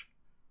damage.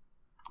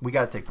 We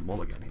gotta take the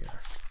Mulligan here.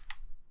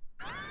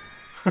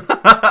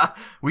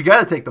 We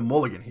gotta take the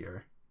Mulligan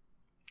here.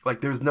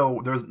 Like there's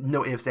no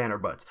ifs, and or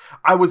buts.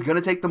 I was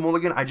gonna take the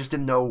Mulligan, I just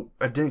didn't know.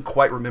 I didn't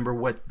quite remember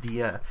what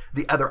the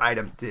other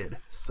item did.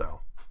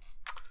 So,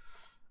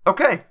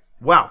 okay,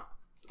 wow.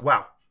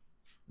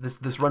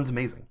 This run's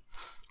amazing.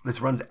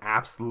 This run's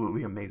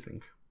absolutely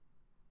amazing.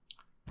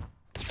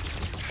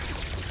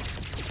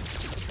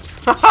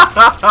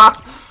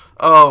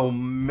 Oh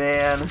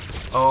man.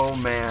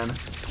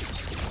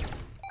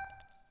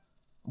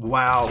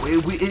 Wow.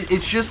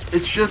 It's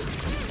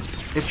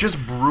just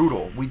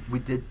brutal. We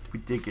did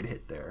get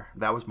hit there.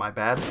 That was my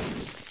bad.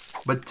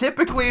 But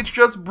typically it's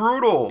just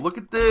brutal. Look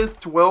at this.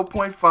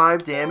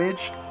 12.5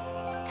 damage.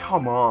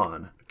 Come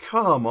on.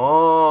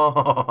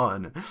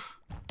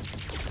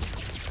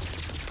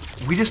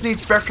 We just need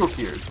spectral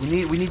tears. We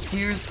need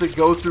tears that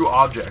go through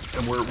objects,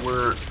 and we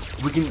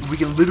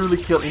can literally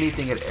kill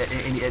anything at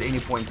any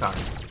point in time.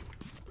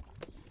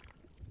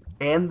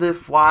 And the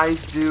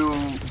flies do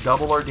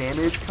double our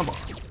damage. Come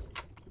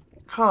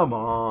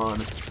on.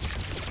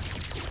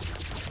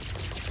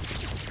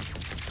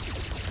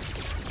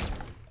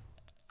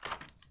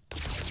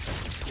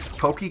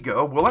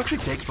 Pokego. We'll actually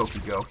take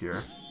Pokego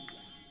here.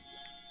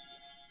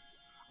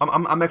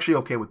 I'm actually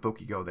okay with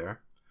Pokego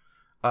there.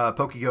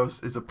 Pokego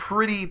is a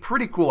pretty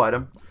cool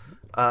item.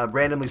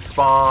 Randomly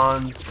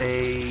spawns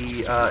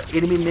a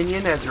enemy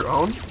minion as your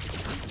own.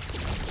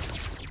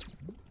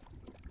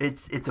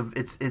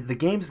 The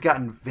game's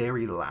gotten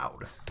very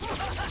loud.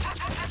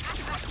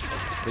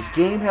 The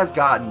game has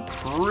gotten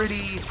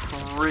pretty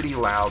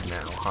loud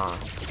now, huh?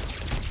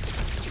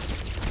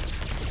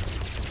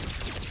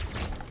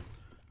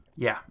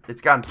 Yeah,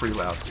 it's gotten pretty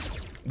loud.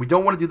 We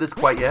don't want to do this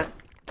quite yet.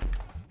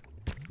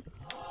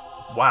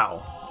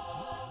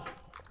 Wow.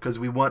 Because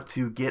we want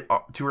to get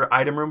to our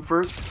item room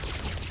first.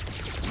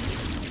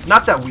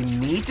 Not that we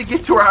need to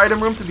get to our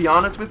item room, to be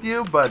honest with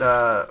you,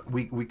 but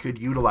we could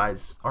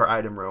utilize our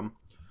item room.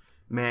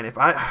 Man,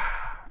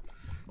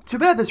 too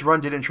bad this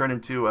run didn't turn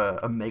into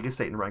a Mega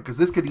Satan run, because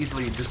this could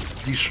easily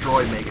just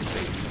destroy Mega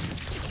Satan.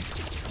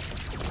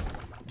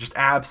 Just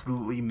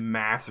absolutely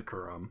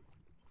massacre him.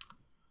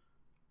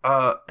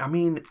 I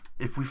mean,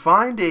 if we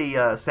find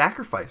a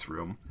sacrifice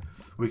room,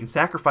 we can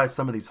sacrifice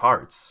some of these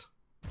hearts.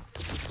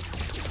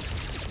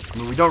 I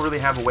mean, we don't really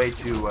have a way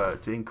to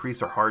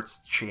increase our heart's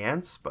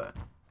chance, but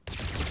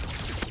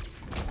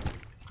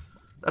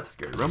that's a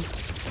scary room.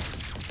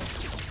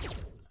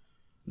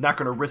 Not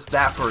gonna risk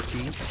that for a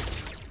key.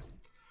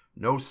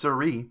 No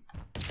siree.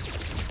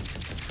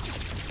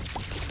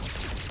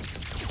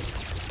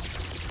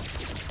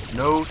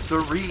 No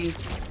siree.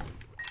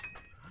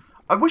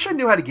 I wish I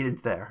knew how to get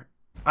into there.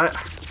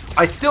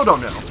 I still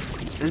don't know.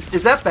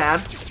 Is that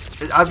bad?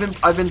 I've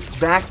been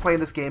back playing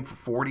this game for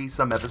 40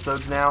 some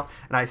episodes now,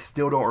 and I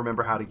still don't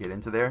remember how to get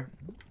into there.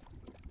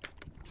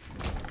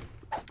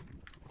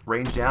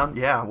 Range down?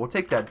 Yeah, we'll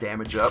take that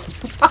damage up.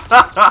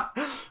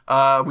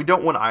 We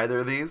don't want either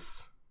of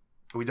these.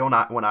 We don't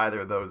want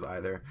either of those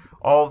either.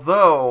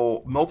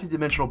 Although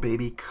multi-dimensional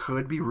baby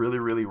could be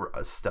really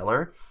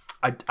stellar.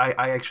 I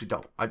actually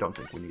don't. I don't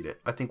think we need it.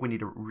 I think we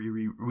need to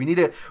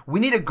we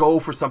need to go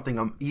for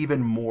something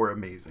even more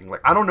amazing.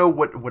 Like, I don't know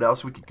what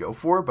else we could go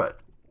for, but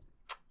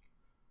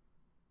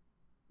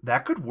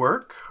that could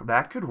work.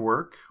 That could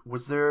work.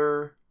 Was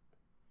there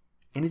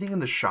anything in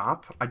the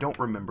shop? I don't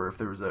remember if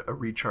there was a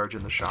recharge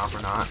in the shop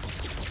or not.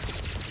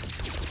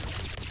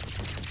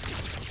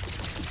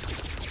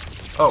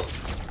 Oh.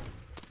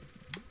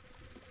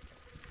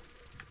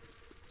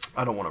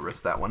 I don't want to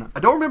risk that one.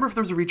 I don't remember if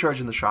there's a recharge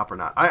in the shop or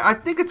not. I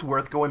think it's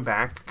worth going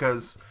back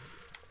because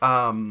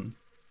I don't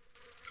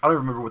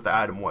remember what the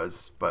item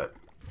was, but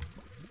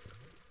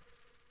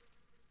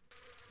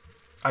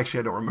actually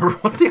I don't remember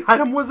what the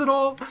item was at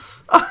all.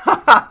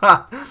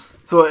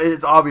 So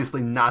it's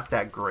obviously not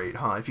that great,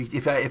 huh?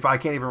 If I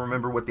can't even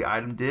remember what the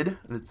item did,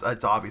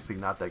 it's obviously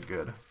not that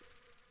good.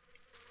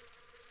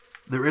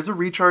 There is a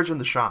recharge in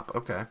the shop.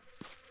 Okay.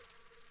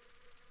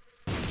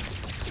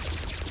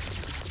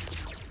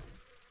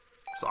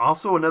 There's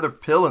also another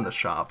pill in the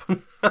shop.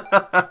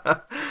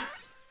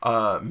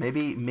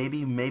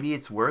 Maybe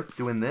it's worth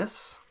doing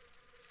this.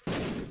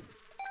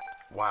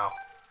 Wow.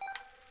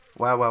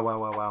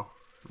 Wow.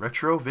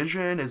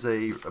 Retrovision is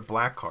a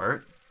black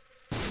heart.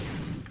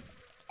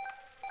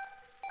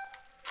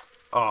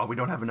 Oh, we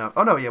don't have enough.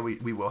 Oh no, yeah,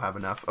 we will have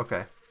enough.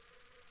 Okay.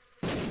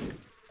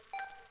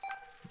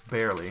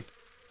 Barely.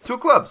 2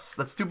 clubs.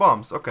 That's 2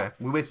 bombs. Okay,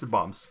 we wasted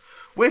bombs.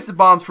 Wasted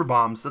bombs for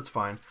bombs. That's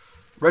fine.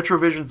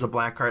 Retrovision's a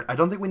black card. I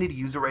don't think we need to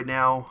use it right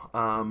now.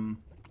 I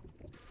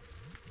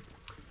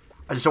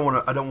just don't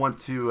want to. I don't want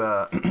to.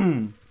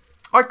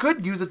 I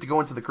could use it to go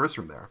into the curse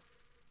room there,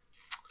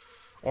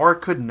 or I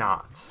could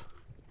not.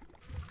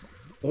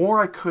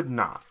 Or I could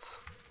not.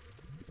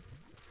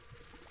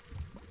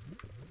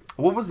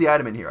 What was the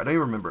item in here? I don't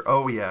even remember.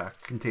 Oh yeah,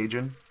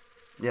 Contagion.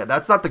 Yeah,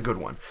 that's not the good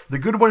one. The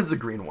good one is the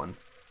green one.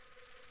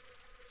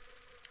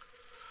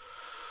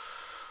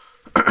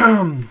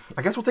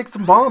 I guess we'll take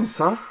some bombs,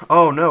 huh?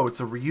 Oh no, it's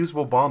a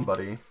reusable bomb,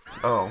 buddy.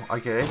 Oh,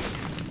 okay.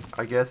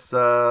 I guess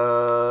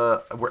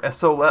we're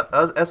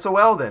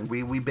SOL then.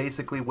 We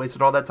basically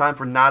wasted all that time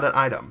for not an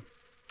item.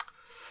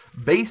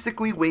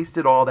 Basically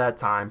wasted all that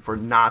time for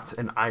not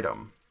an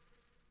item.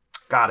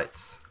 Got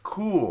it.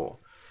 Cool.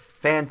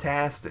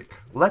 Fantastic.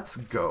 Let's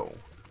go.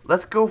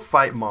 Let's go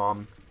fight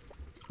Mom.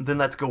 Then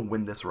let's go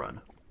win this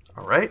run.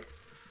 Alright?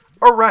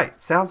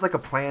 Alright. Sounds like a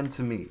plan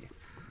to me.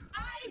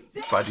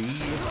 Buddy.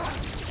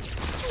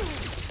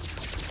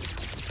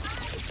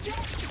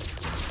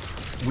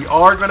 We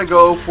are going to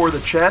go for the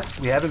chest.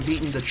 We haven't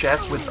beaten the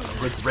chest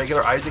with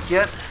regular Isaac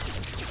yet.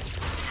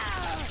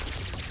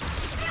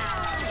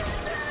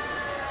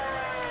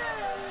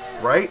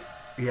 Right?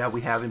 Yeah,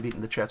 we haven't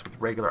beaten the chest with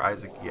regular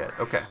Isaac yet.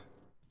 Okay.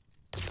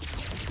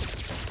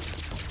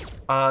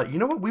 You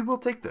know what? We will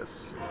take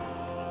this.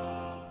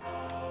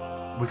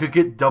 We could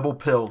get double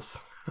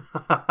pills.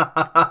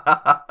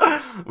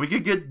 We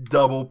could get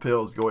double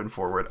pills going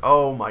forward.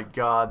 Oh my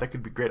god, that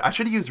could be great. I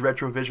should have used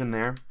Retrovision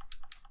there.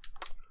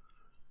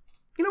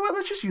 You know what?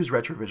 Let's just use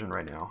Retrovision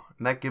right now.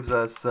 And that gives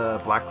us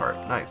black card.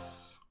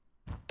 Nice.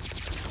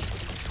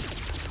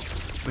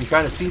 We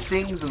kind of see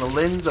things in the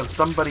lens of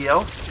somebody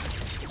else.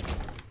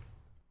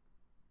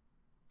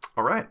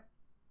 Alright.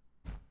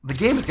 The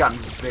game has gotten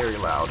very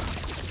loud.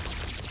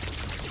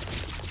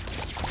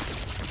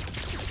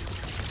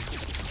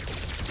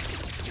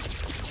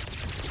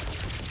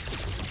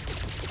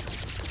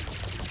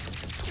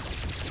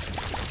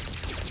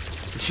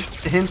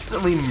 Just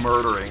instantly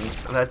murdering.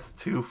 That's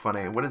too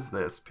funny. What is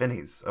this?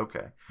 Pennies.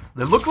 Okay.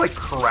 They look like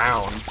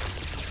crowns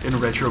in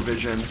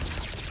Retrovision.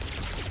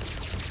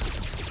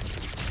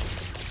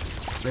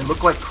 They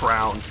look like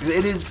crowns.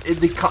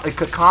 The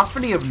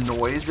cacophony of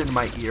noise in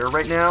my ear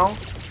right now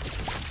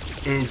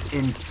is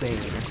insane.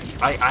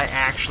 I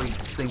actually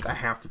think I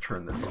have to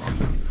turn this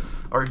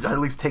off. Or at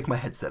least take my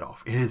headset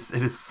off. It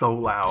is so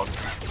loud.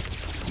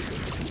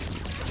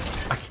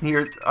 I can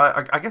hear...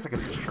 I guess I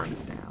could just turn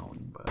it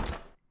down, but...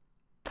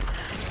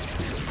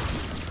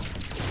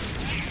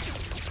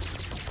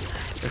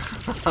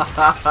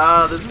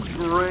 This is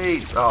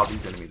great! Oh,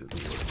 these enemies are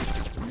ridiculous.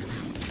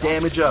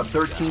 Damage up,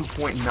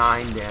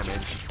 13.9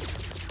 damage.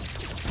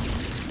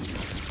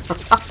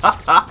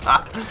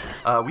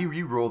 We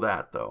re-roll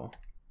that, though.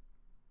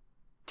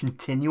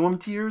 Continuum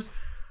tiers?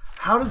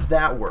 How does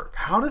that work?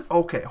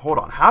 Okay, hold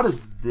on. How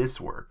does this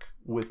work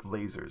with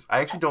lasers? I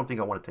actually don't think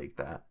I want to take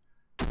that.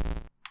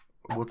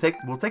 We'll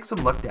take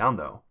some luck down,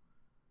 though.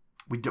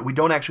 We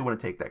don't actually want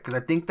to take that, because I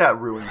think that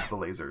ruins the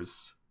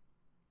lasers.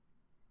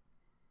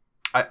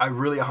 I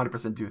really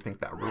 100% do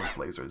think that ruins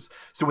lasers.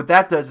 So what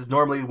that does is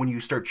normally when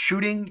you start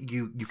shooting,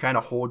 you kind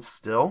of hold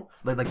still.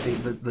 Like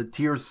the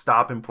tiers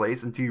stop in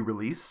place until you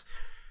release.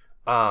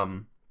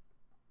 And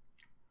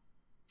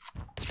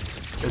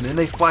then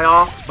they fly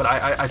off. But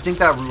I think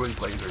that ruins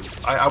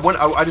lasers.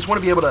 I just want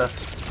to be able to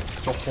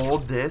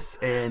hold this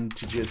and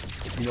to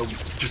just, you know,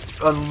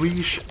 just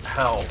unleash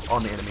hell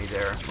on the enemy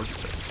there. Look at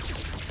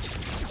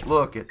this.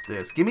 Look at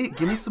this. Give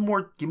me some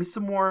more. Give me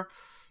some more.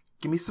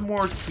 Give me some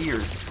more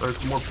tears, or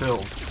some more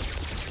pills.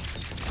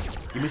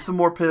 Give me some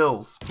more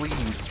pills, please.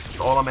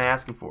 That's all I'm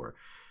asking for.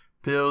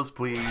 Pills,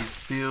 please.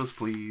 Pills,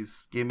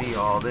 please. Give me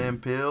all them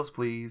pills,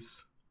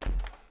 please.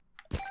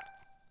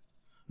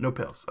 No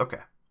pills. Okay.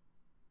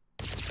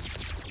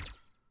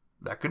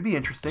 That could be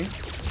interesting.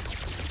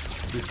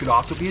 This could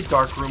also be a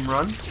dark room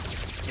run.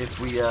 If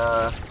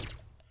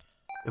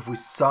we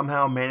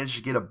somehow manage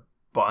to get a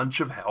bunch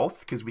of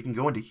health, because we can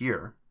go into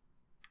here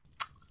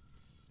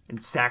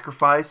and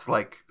sacrifice,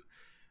 like,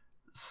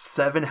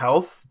 7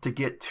 health to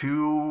get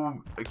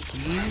 2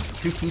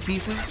 key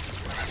pieces.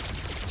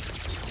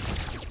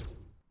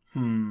 I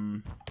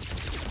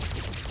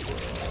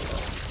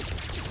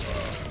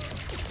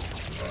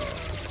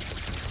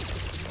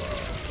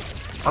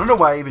don't know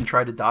why I even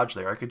tried to dodge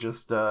there. I could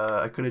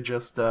have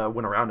just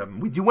went around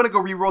him. We do want to go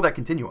re-roll that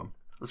continuum.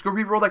 Let's go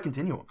re-roll that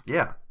continuum.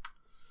 Yeah.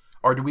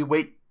 Or do we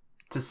wait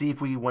to see if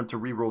we want to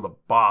re-roll the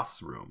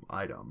boss room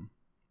item?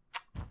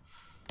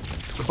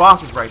 The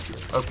boss is right here.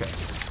 Okay.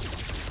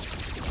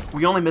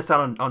 We only missed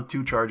out on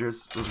 2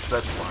 charges, so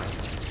that's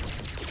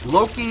fine.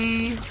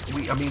 Loki,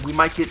 we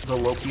might get the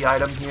Loki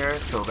item here,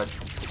 so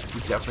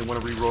we definitely want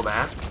to re-roll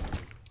that.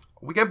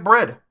 We get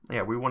bread.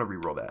 Yeah, we want to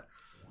re-roll that.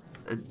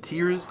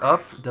 Tears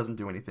up doesn't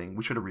do anything.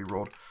 We should have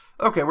re-rolled.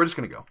 Okay, we're just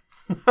gonna go.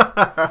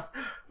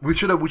 we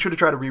should have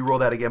tried to re-roll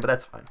that again, but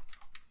that's fine.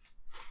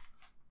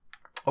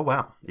 Oh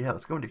wow, yeah,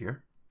 let's go into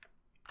here.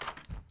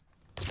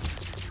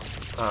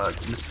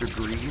 Mr.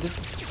 Greed.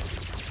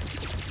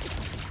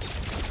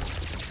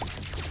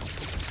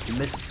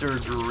 Mr.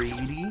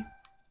 Greedy.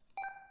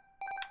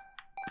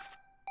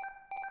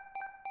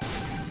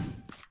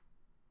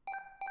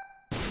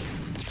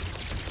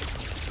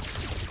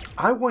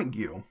 I want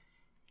you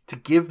to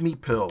give me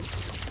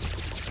pills.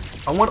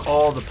 I want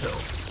all the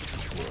pills.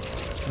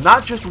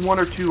 Not just 1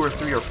 or 2 or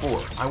 3 or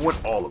 4. I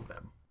want all of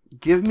them.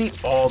 Give me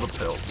all the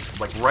pills.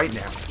 Like right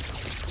now.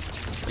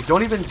 Like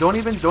don't even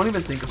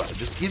think about it.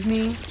 Just give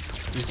me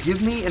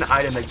an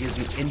item that gives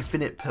me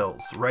infinite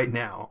pills right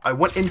now. I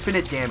want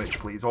infinite damage,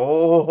 please.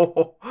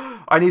 Oh,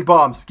 I need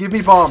bombs. Give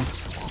me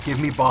bombs. Give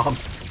me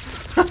bombs.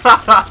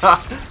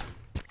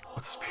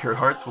 What, spirit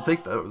hearts? We'll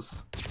take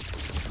those.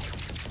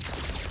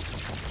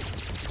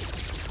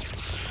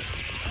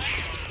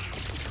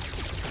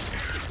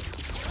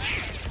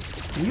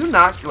 Can you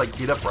not, like,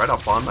 get up right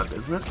up on my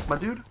business, my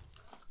dude?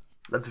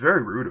 That's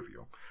very rude of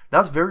you.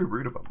 That's very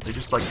rude of them. They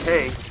just like,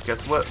 hey,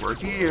 guess what? We're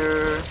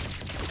here.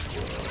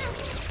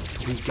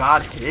 We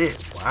got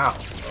hit. Wow.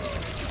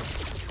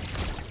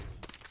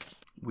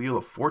 Wheel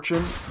of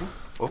Fortune. Ooh,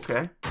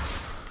 okay.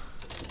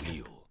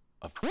 Wheel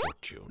of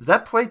Fortune. Does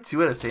that play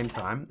 2 at the same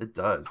time? It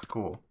does.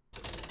 Cool.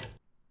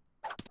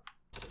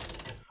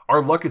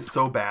 Our luck is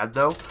so bad,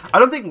 though. I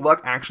don't think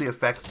luck actually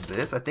affects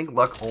this. I think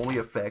luck only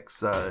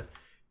affects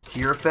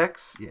tier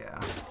effects.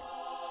 Yeah.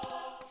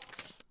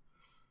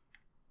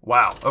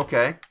 Wow.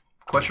 Okay.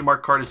 Question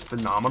mark card is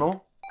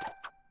phenomenal.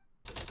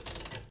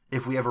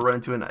 If we ever run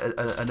into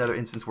another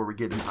instance where we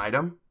get an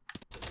item.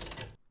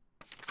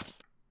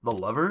 The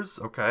Lovers.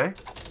 Okay.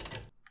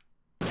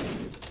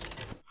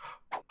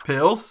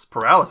 Pills.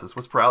 Paralysis.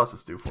 What's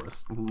paralysis do for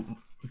us?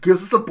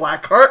 Gives us a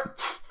black heart?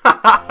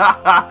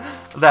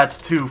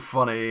 That's too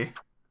funny.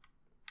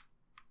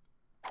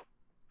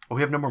 Oh,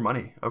 we have no more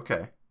money.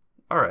 Okay.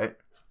 Alright.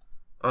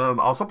 I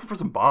was hoping for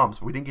some bombs,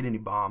 but we didn't get any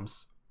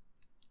bombs.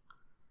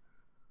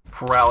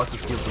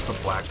 Paralysis gives us a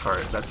black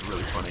heart. That's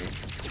really funny.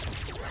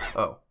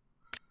 Oh.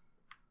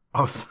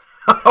 I was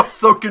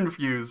so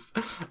confused.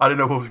 I didn't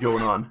know what was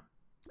going on.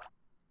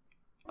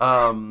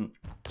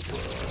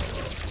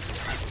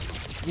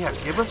 Yeah,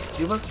 give us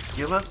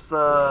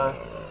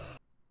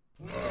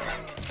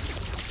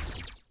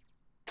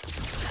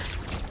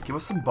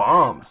some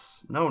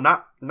bombs. No,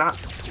 not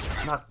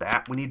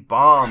that. We need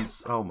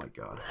bombs. Oh my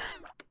god.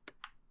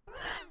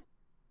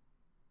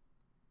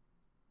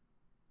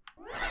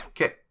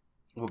 Okay.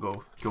 We'll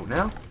go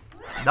now.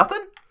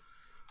 Nothing?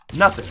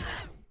 Nothing.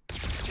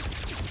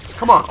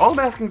 Come on. All I'm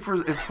asking for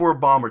is for a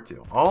bomb or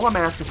 2. All I'm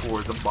asking for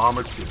is a bomb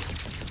or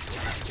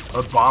 2.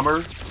 A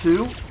bomber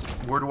 2?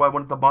 Where do I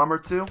want the bomber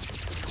to?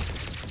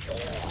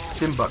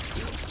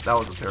 Timbuktu. That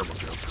was a terrible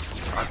joke.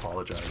 I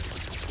apologize.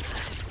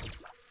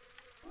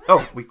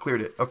 Oh, we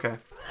cleared it. Okay.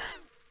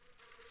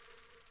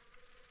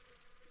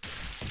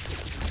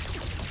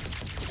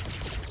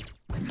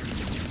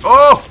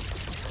 Oh!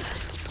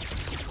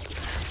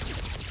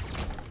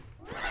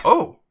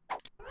 Oh!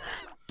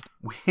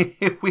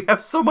 We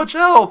have so much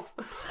health!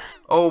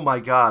 Oh my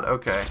god,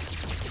 okay.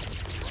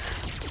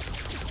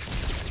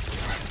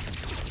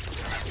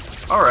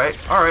 Alright,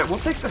 we'll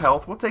take the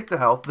health. We'll take the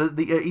health.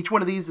 Each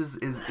one of these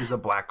is a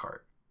black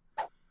heart.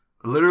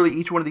 Literally,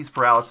 each one of these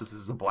paralysis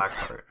is a black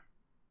heart.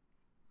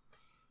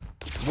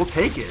 We'll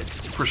take it.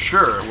 For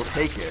sure, we'll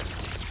take it.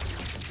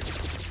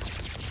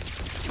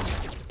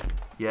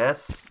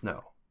 Yes?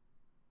 No.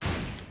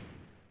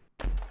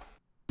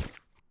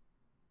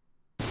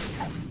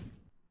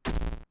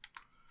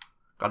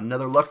 Got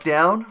another luck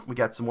down. We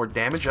got some more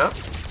damage up.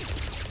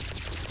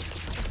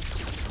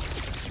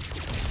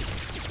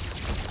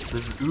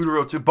 This is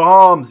Udaro 2.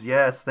 Bombs!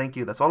 Yes, thank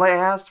you. That's all I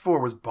asked for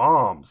was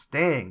bombs.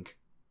 Dang.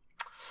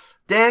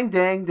 Dang,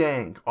 dang,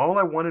 dang. All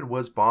I wanted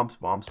was bombs,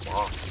 bombs,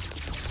 bombs.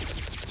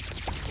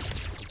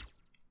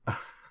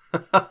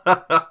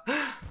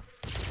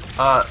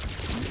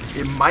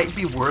 It might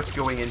be worth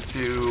going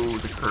into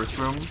the curse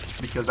room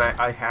because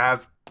I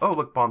have... Oh,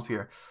 look, bombs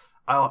here.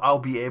 I'll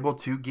be able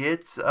to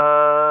get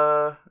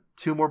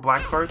 2 more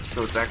black cards,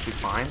 so it's actually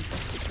fine.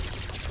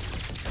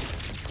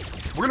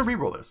 We're gonna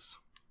reroll this.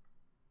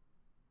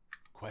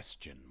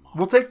 Question mark.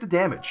 We'll take the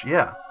damage,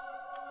 yeah.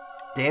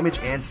 Damage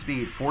and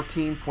speed,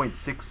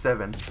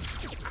 14.67.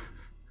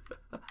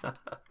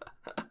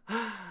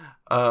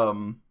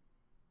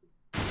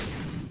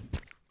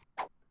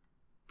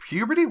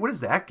 Puberty? What does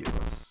that give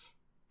us?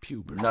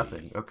 Puberty.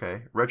 Nothing.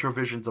 Okay.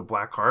 Retrovision's a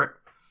black heart.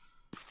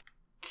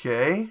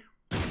 Okay.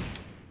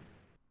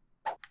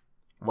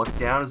 Luck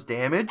down is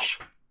damage.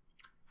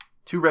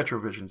 2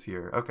 retrovisions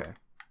here. Okay.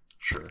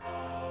 Sure.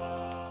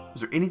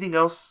 Is there anything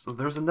else?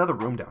 There's another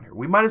room down here.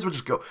 We might as well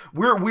just go.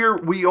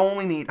 We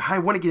only need... I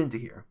want to get into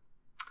here.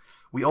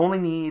 We only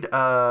need... Okay,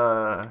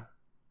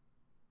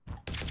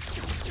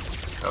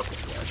 yeah.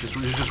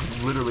 There's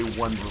just literally 1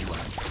 room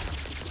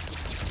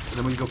left. And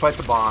then we can go fight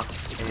the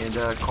boss and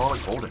call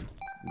it golden.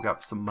 We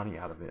got some money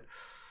out of it.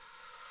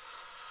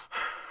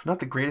 Not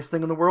the greatest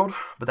thing in the world,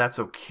 but that's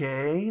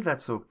okay.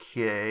 That's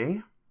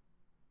okay.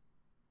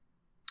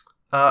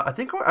 I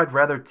think I'd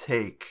rather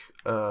take...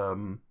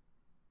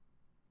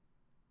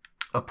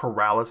 a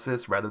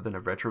paralysis rather than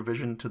a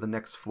retrovision to the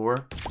next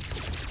floor.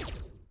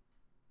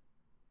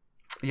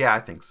 Yeah, I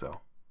think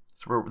so.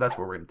 So that's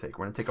what we're going to take.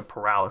 We're going to take a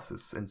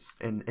paralysis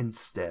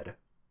instead.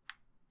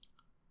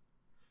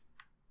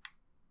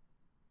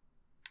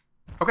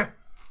 Okay.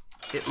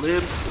 It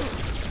lives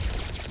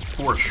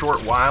for a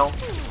short while.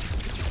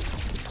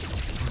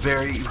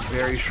 Very,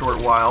 very short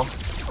while.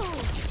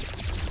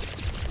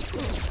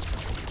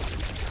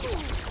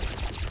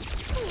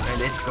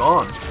 And it's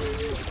gone.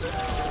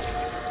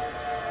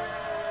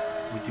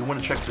 We do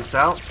want to check this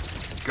out.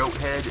 Goat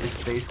head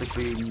is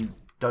basically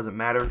doesn't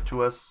matter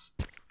to us.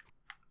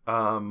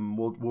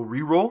 We'll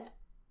re-roll.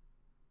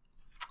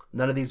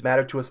 None of these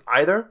matter to us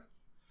either.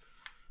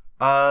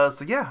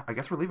 So yeah, I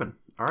guess we're leaving.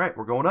 All right,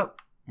 we're going up.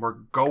 We're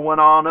going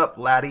on up,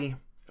 laddie.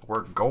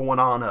 We're going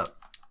on up.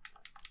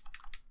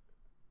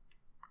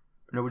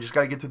 No, we just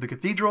got to get through the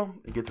cathedral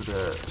and get to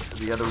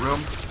the other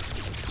room.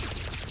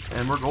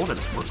 And we're golden.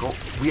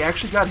 We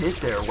actually got hit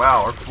there.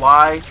 Wow, our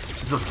fly.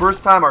 This is the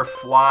first time our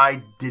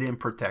fly didn't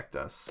protect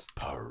us.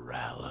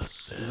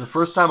 Paralysis. This is the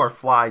first time our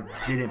fly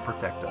didn't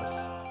protect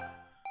us.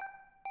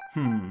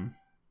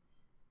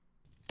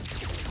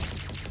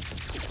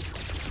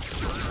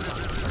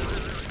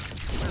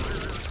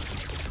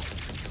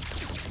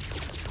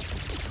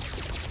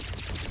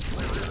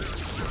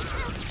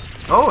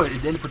 Oh,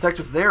 it didn't protect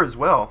us there as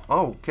well.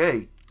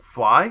 Okay.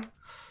 Fly?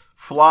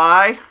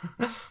 Fly?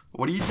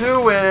 What are you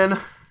doing?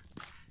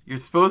 You're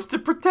supposed to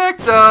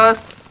protect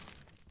us.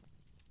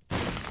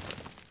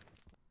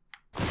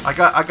 I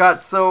got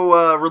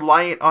so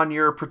reliant on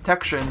your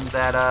protection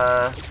that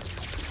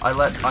I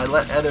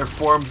let other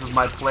forms of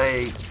my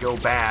play go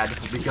bad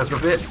because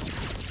of it.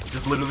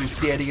 Just literally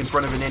standing in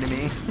front of an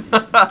enemy.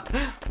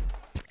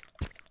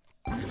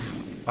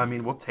 I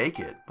mean, we'll take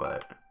it,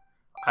 but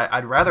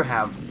I'd rather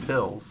have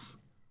pills.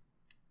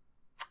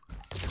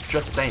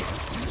 Just saying.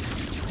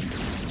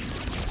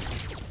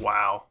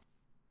 Wow.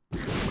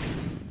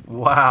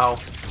 Wow.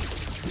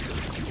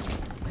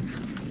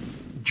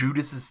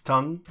 Judas's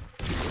tongue.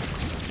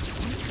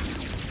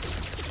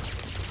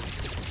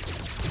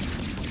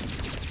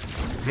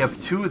 We have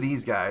two of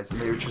these guys, and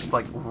they're just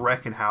like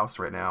wrecking house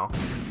right now.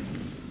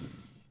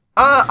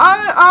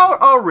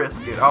 I'll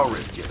risk it. I'll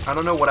risk it. I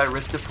don't know what I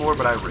risked it for,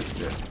 but I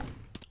risked it.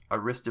 I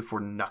risked it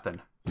for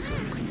nothing.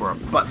 For a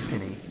butt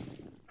penny.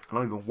 I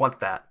don't even want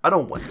that. I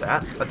don't want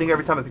that. I think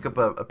every time I pick up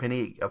a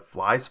penny, a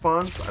fly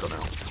spawns. I don't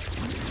know.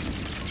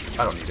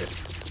 I don't need it.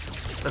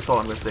 That's all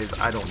I'm going to say is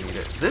I don't need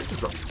it. This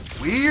is a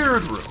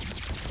weird room.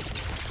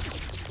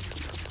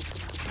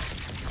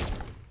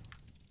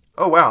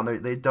 Oh, wow.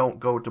 They don't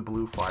go to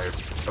blue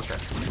flyers. Okay.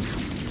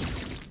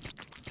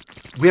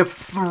 We have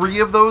 3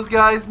 of those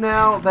guys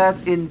now?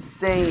 That's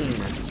insane.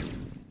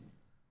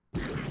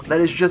 That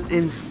is just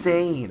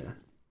insane.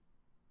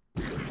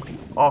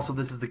 Also,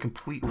 this is the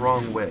complete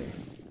wrong way.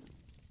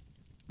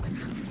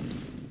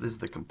 This is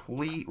the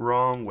complete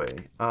wrong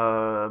way.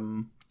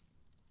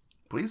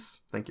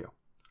 Please? Thank you.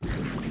 We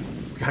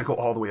gotta go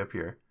all the way up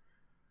here.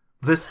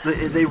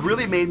 They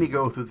really made me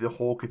go through the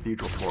whole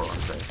cathedral floor,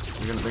 aren't they?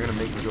 They're gonna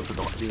make me go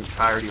through the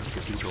entirety of the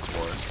cathedral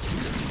floor.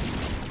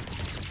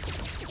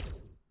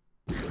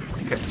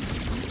 Okay.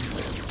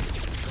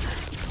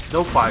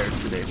 No fires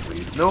today,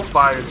 please. No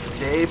fires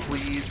today,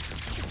 please.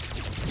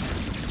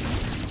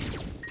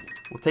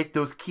 We'll take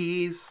those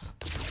keys.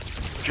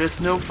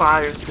 Just no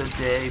fires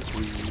today,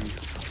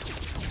 please.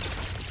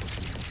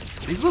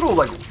 These little,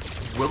 like,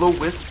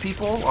 will-o-wisp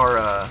people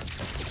are,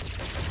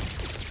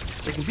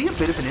 they can be a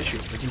bit of an issue.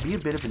 They can be a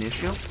bit of an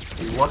issue.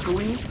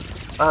 Luckily,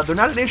 they're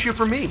not an issue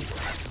for me.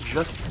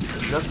 Just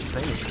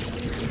saying.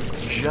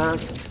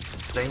 Just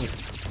saying.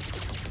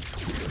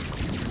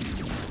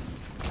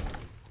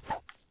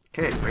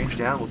 Okay, range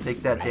down. We'll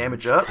take that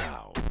damage up.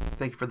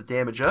 Thank you for the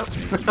damage up.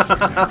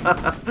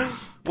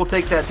 We'll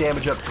take that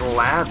damage up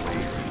gladly.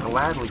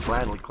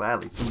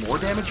 Gladly. Some more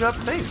damage up?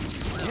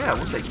 Thanks. Yeah,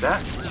 we'll take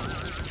that.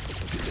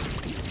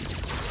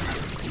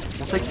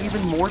 We'll take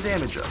even more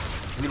damage up.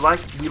 We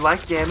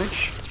like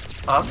damage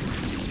up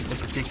in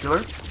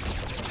particular.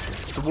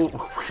 So we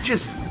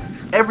just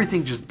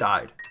everything just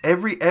died.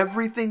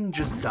 Everything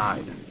just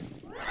died.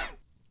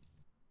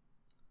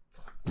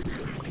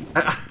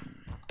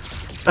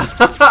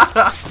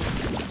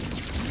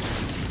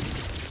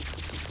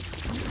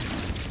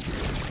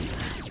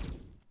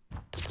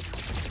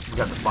 We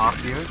got the boss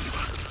here.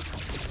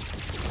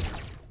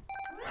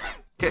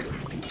 Okay.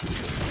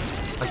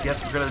 I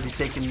guess we're gonna be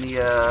taking the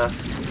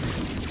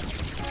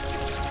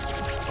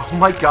oh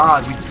my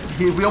god,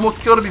 we almost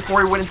killed him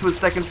before he went into his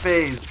second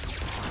phase.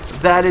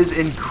 That is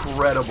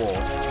incredible.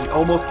 We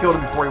almost killed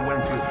him before he went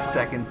into his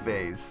second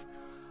phase.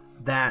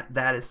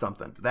 That is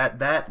something.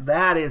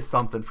 That is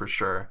something for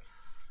sure.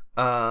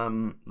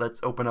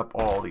 Let's open up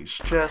all these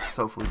chests.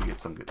 Hopefully we get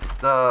some good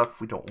stuff.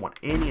 We don't want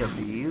any of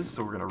these,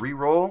 so we're gonna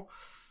re-roll.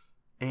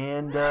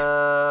 And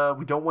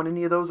we don't want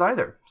any of those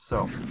either.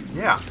 So,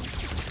 yeah.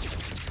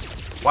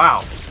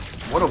 Wow.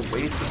 What a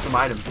waste of some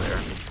items there.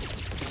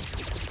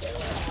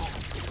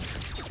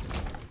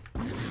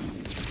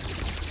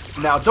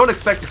 Now, don't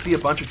expect to see a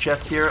bunch of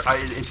chests here.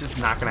 It's just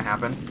not going to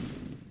happen.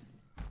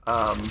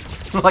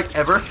 Like,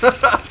 ever.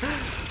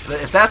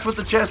 If that's what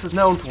the chest is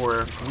known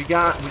for, we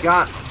got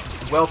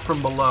wealth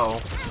from below.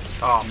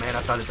 Oh, man, I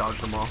thought I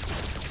dodged them all.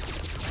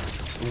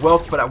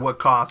 Wealth, but at what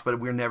cost? But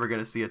we're never going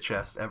to see a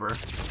chest, ever.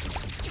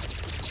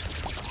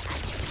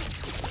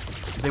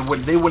 They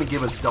wouldn't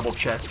give us double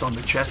chest on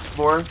the chest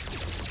floor.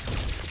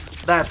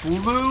 That's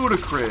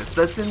ludicrous.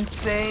 That's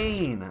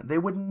insane. They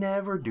would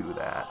never do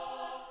that.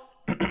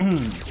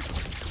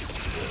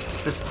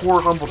 This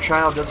poor humble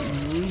child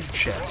doesn't need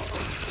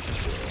chests.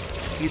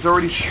 He's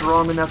already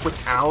strong enough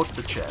without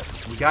the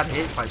chests. We got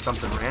hit by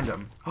something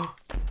random.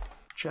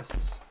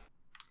 Chests.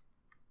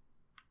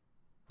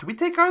 Do we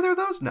take either of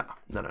those? No.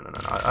 No.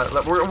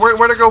 We're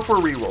going to go for a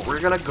reroll. We're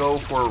going to go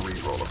for a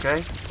reroll,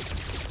 okay?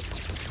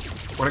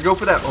 We're going to go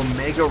for that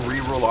Omega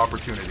reroll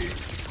opportunity.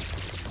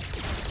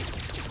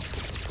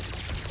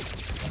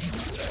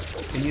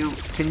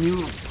 Can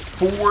you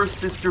 4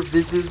 Sister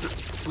Vizes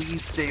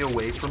please stay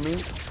away from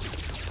me?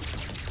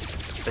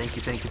 Thank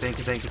you.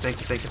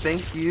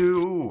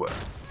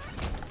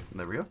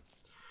 There we go.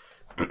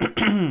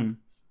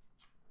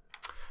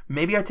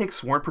 Maybe I take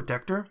Sworn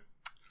Protector.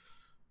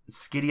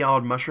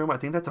 Skiddy-Eyed Mushroom. I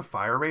think that's a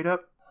fire rate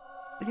up.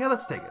 Yeah,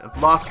 let's take it.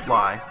 Lost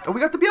Fly. Oh,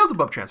 we got the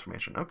Beelzebub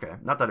transformation. Okay,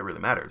 not that it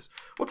really matters.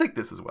 We'll take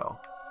this as well.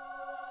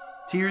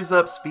 Tears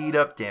up, speed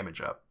up,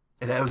 damage up.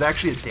 It was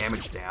actually a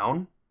damage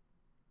down.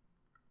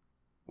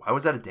 Why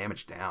was that a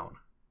damage down?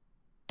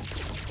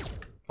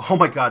 Oh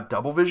my god,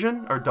 double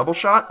vision? Or double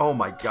shot? Oh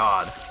my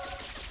god.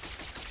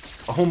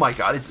 Oh my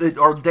god.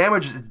 Our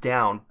damage is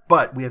down,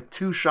 but we have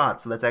 2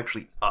 shots, so that's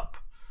actually up.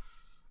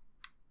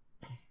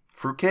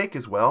 Fruitcake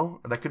as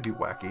well? That could be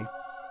wacky.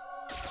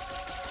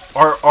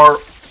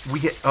 We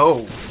get...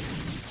 Oh.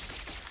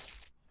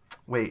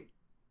 Wait.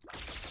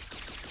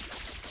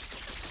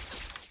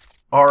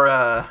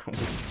 Our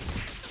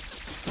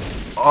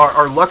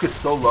luck is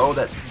so low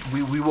that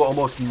we will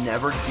almost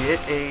never get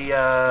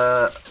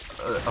a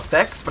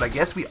effects, but I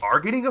guess we are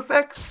getting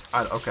effects?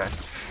 Okay.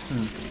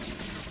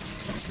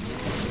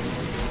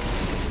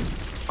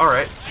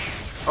 Alright.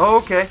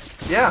 Okay.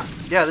 Yeah,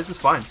 this is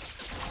fine.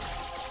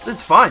 This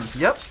is fine.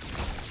 Yep.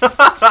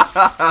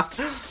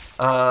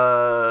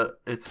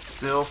 It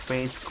still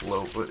faints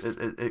glow.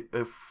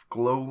 It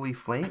glowly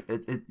flame.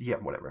 Yeah,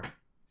 whatever.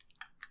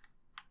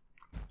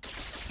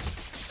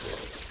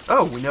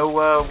 Oh, we know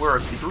where our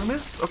secret room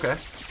is? Okay.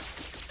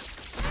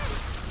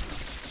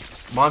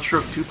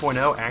 Monstro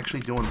 2.0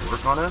 actually doing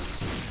work on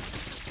us.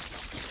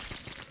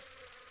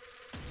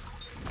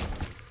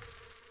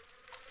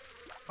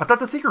 I thought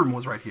the secret room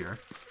was right here.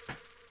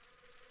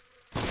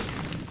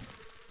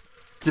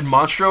 Did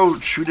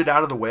Monstro shoot it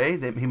out of the way?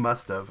 He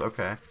must have.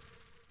 Okay.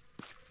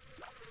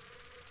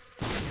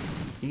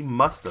 He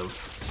must have.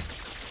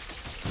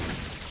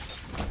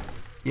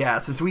 Yeah,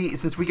 since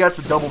we got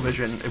the double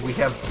vision, we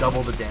have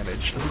double the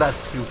damage.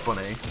 That's too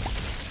funny.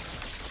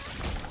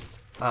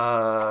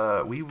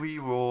 We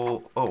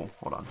reroll. Oh,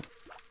 hold on.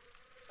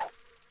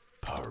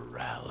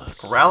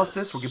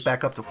 Paralysis. We'll get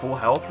back up to full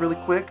health really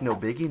quick. No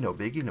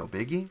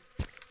biggie.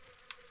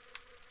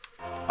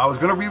 I was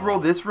gonna reroll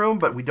this room,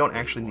 but we don't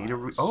actually need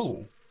a.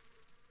 Oh,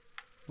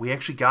 we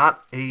actually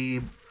got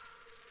a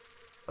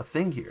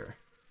thing here.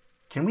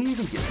 Can we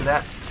even get to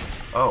that?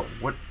 Oh,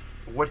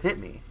 what hit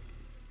me?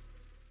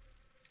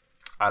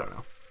 I don't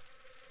know.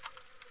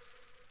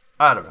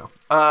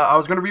 I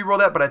was going to reroll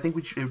that, but I think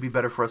it would be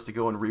better for us to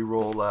go and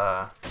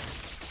reroll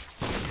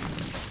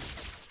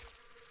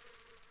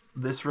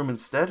this room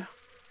instead.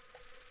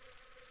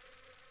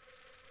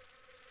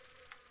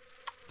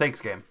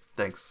 Thanks, game.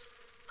 Thanks.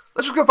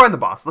 Let's just go find the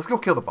boss. Let's go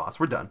kill the boss.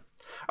 We're done.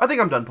 I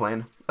think I'm done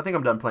playing.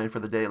 For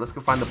the day. Let's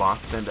go find the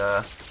boss and,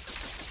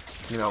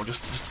 you know,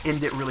 just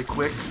end it really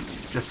quick.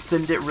 Just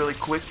send it really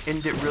quick.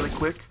 End it really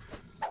quick.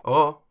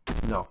 Oh,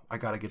 no. I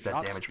got to get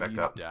that damage back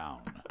up.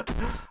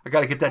 I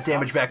got to get that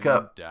damage back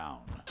up.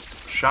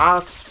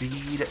 Shot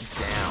speed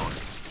down.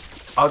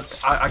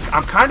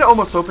 I'm kind of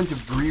almost hoping to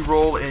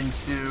re-roll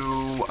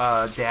into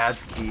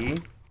Dad's Key.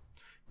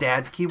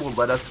 Dad's Key will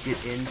let us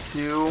get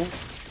into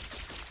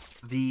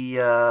the...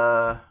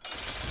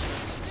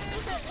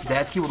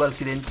 Dad's Key will let us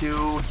get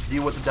into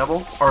Deal with the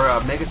Devil.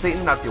 Or Mega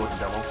Satan, not Deal with the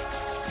Devil.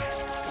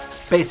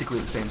 Basically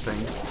the same thing.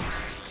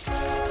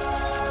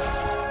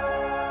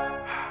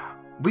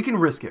 We can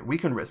risk it. We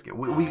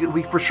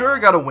for sure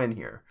got to win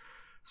here.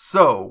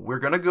 So, we're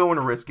going to go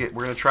and risk it.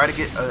 We're going to try to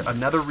get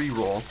another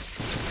reroll.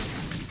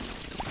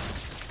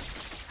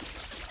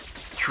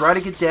 Try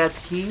to get Dad's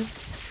Key.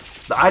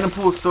 The item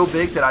pool is so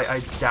big that I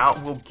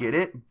doubt we'll get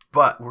it,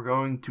 but we're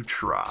going to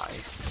try.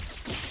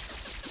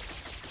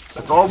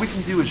 That's all we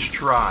can do is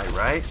try,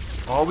 right?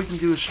 All we can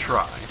do is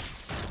try.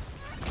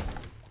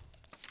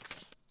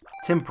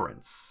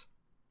 Temperance.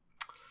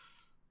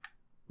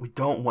 We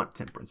don't want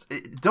Temperance.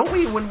 Don't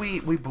we, when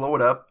we blow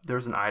it up,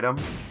 there's an item?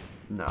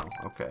 No,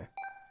 okay.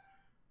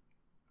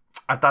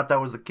 I thought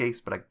that was the case,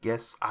 but I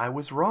guess I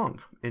was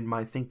wrong in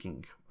my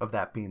thinking of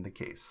that being the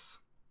case.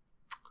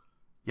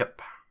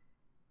 Yep.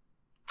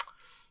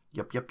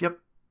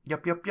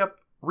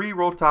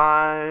 Reroll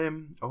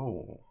time.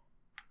 Oh.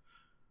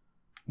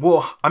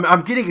 Well,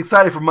 I'm getting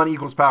excited for money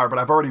equals power, but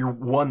I've already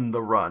won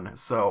the run,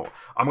 so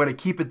I'm going to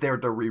keep it there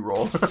to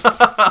reroll.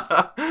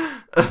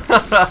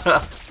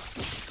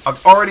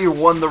 I've already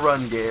won the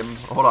run game.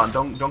 Hold on,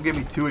 don't get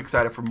me too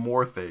excited for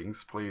more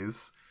things,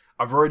 please.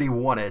 I've already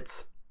won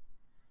it.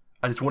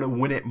 I just want to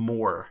win it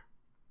more,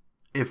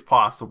 if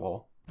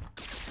possible.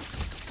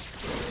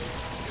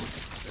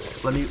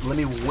 Let me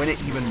win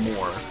it even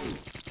more.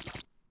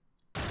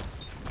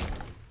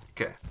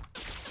 Okay.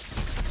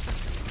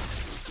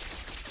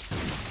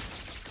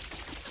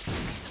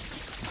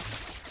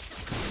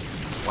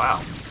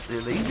 Wow,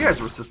 these guys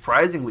were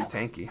surprisingly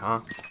tanky,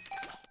 huh?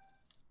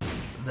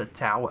 The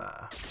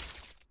tower.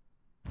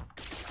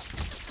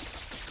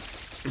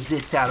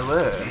 The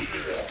tower.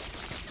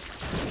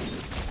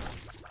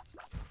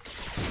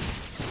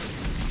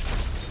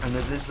 And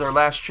this is our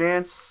last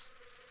chance.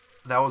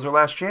 That was our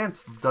last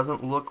chance.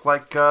 Doesn't look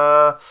like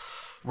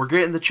we're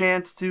getting the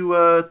chance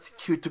to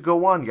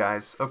go on,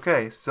 guys.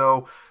 Okay,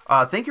 so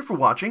thank you for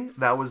watching.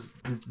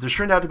 This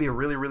turned out to be a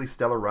really, really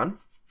stellar run.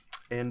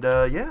 And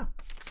yeah.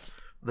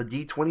 The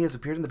D20 has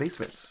appeared in the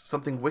basements.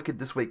 Something wicked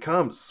this way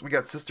comes. We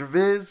got Sister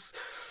Viz.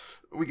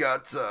 We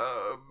got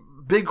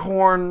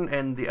Bighorn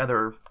and the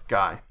other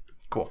guy.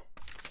 Cool.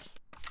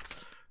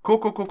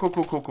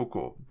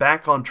 Cool.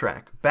 Back on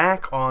track.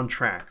 Back on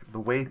track. The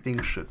way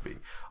things should be.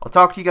 I'll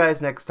talk to you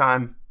guys next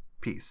time.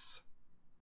 Peace.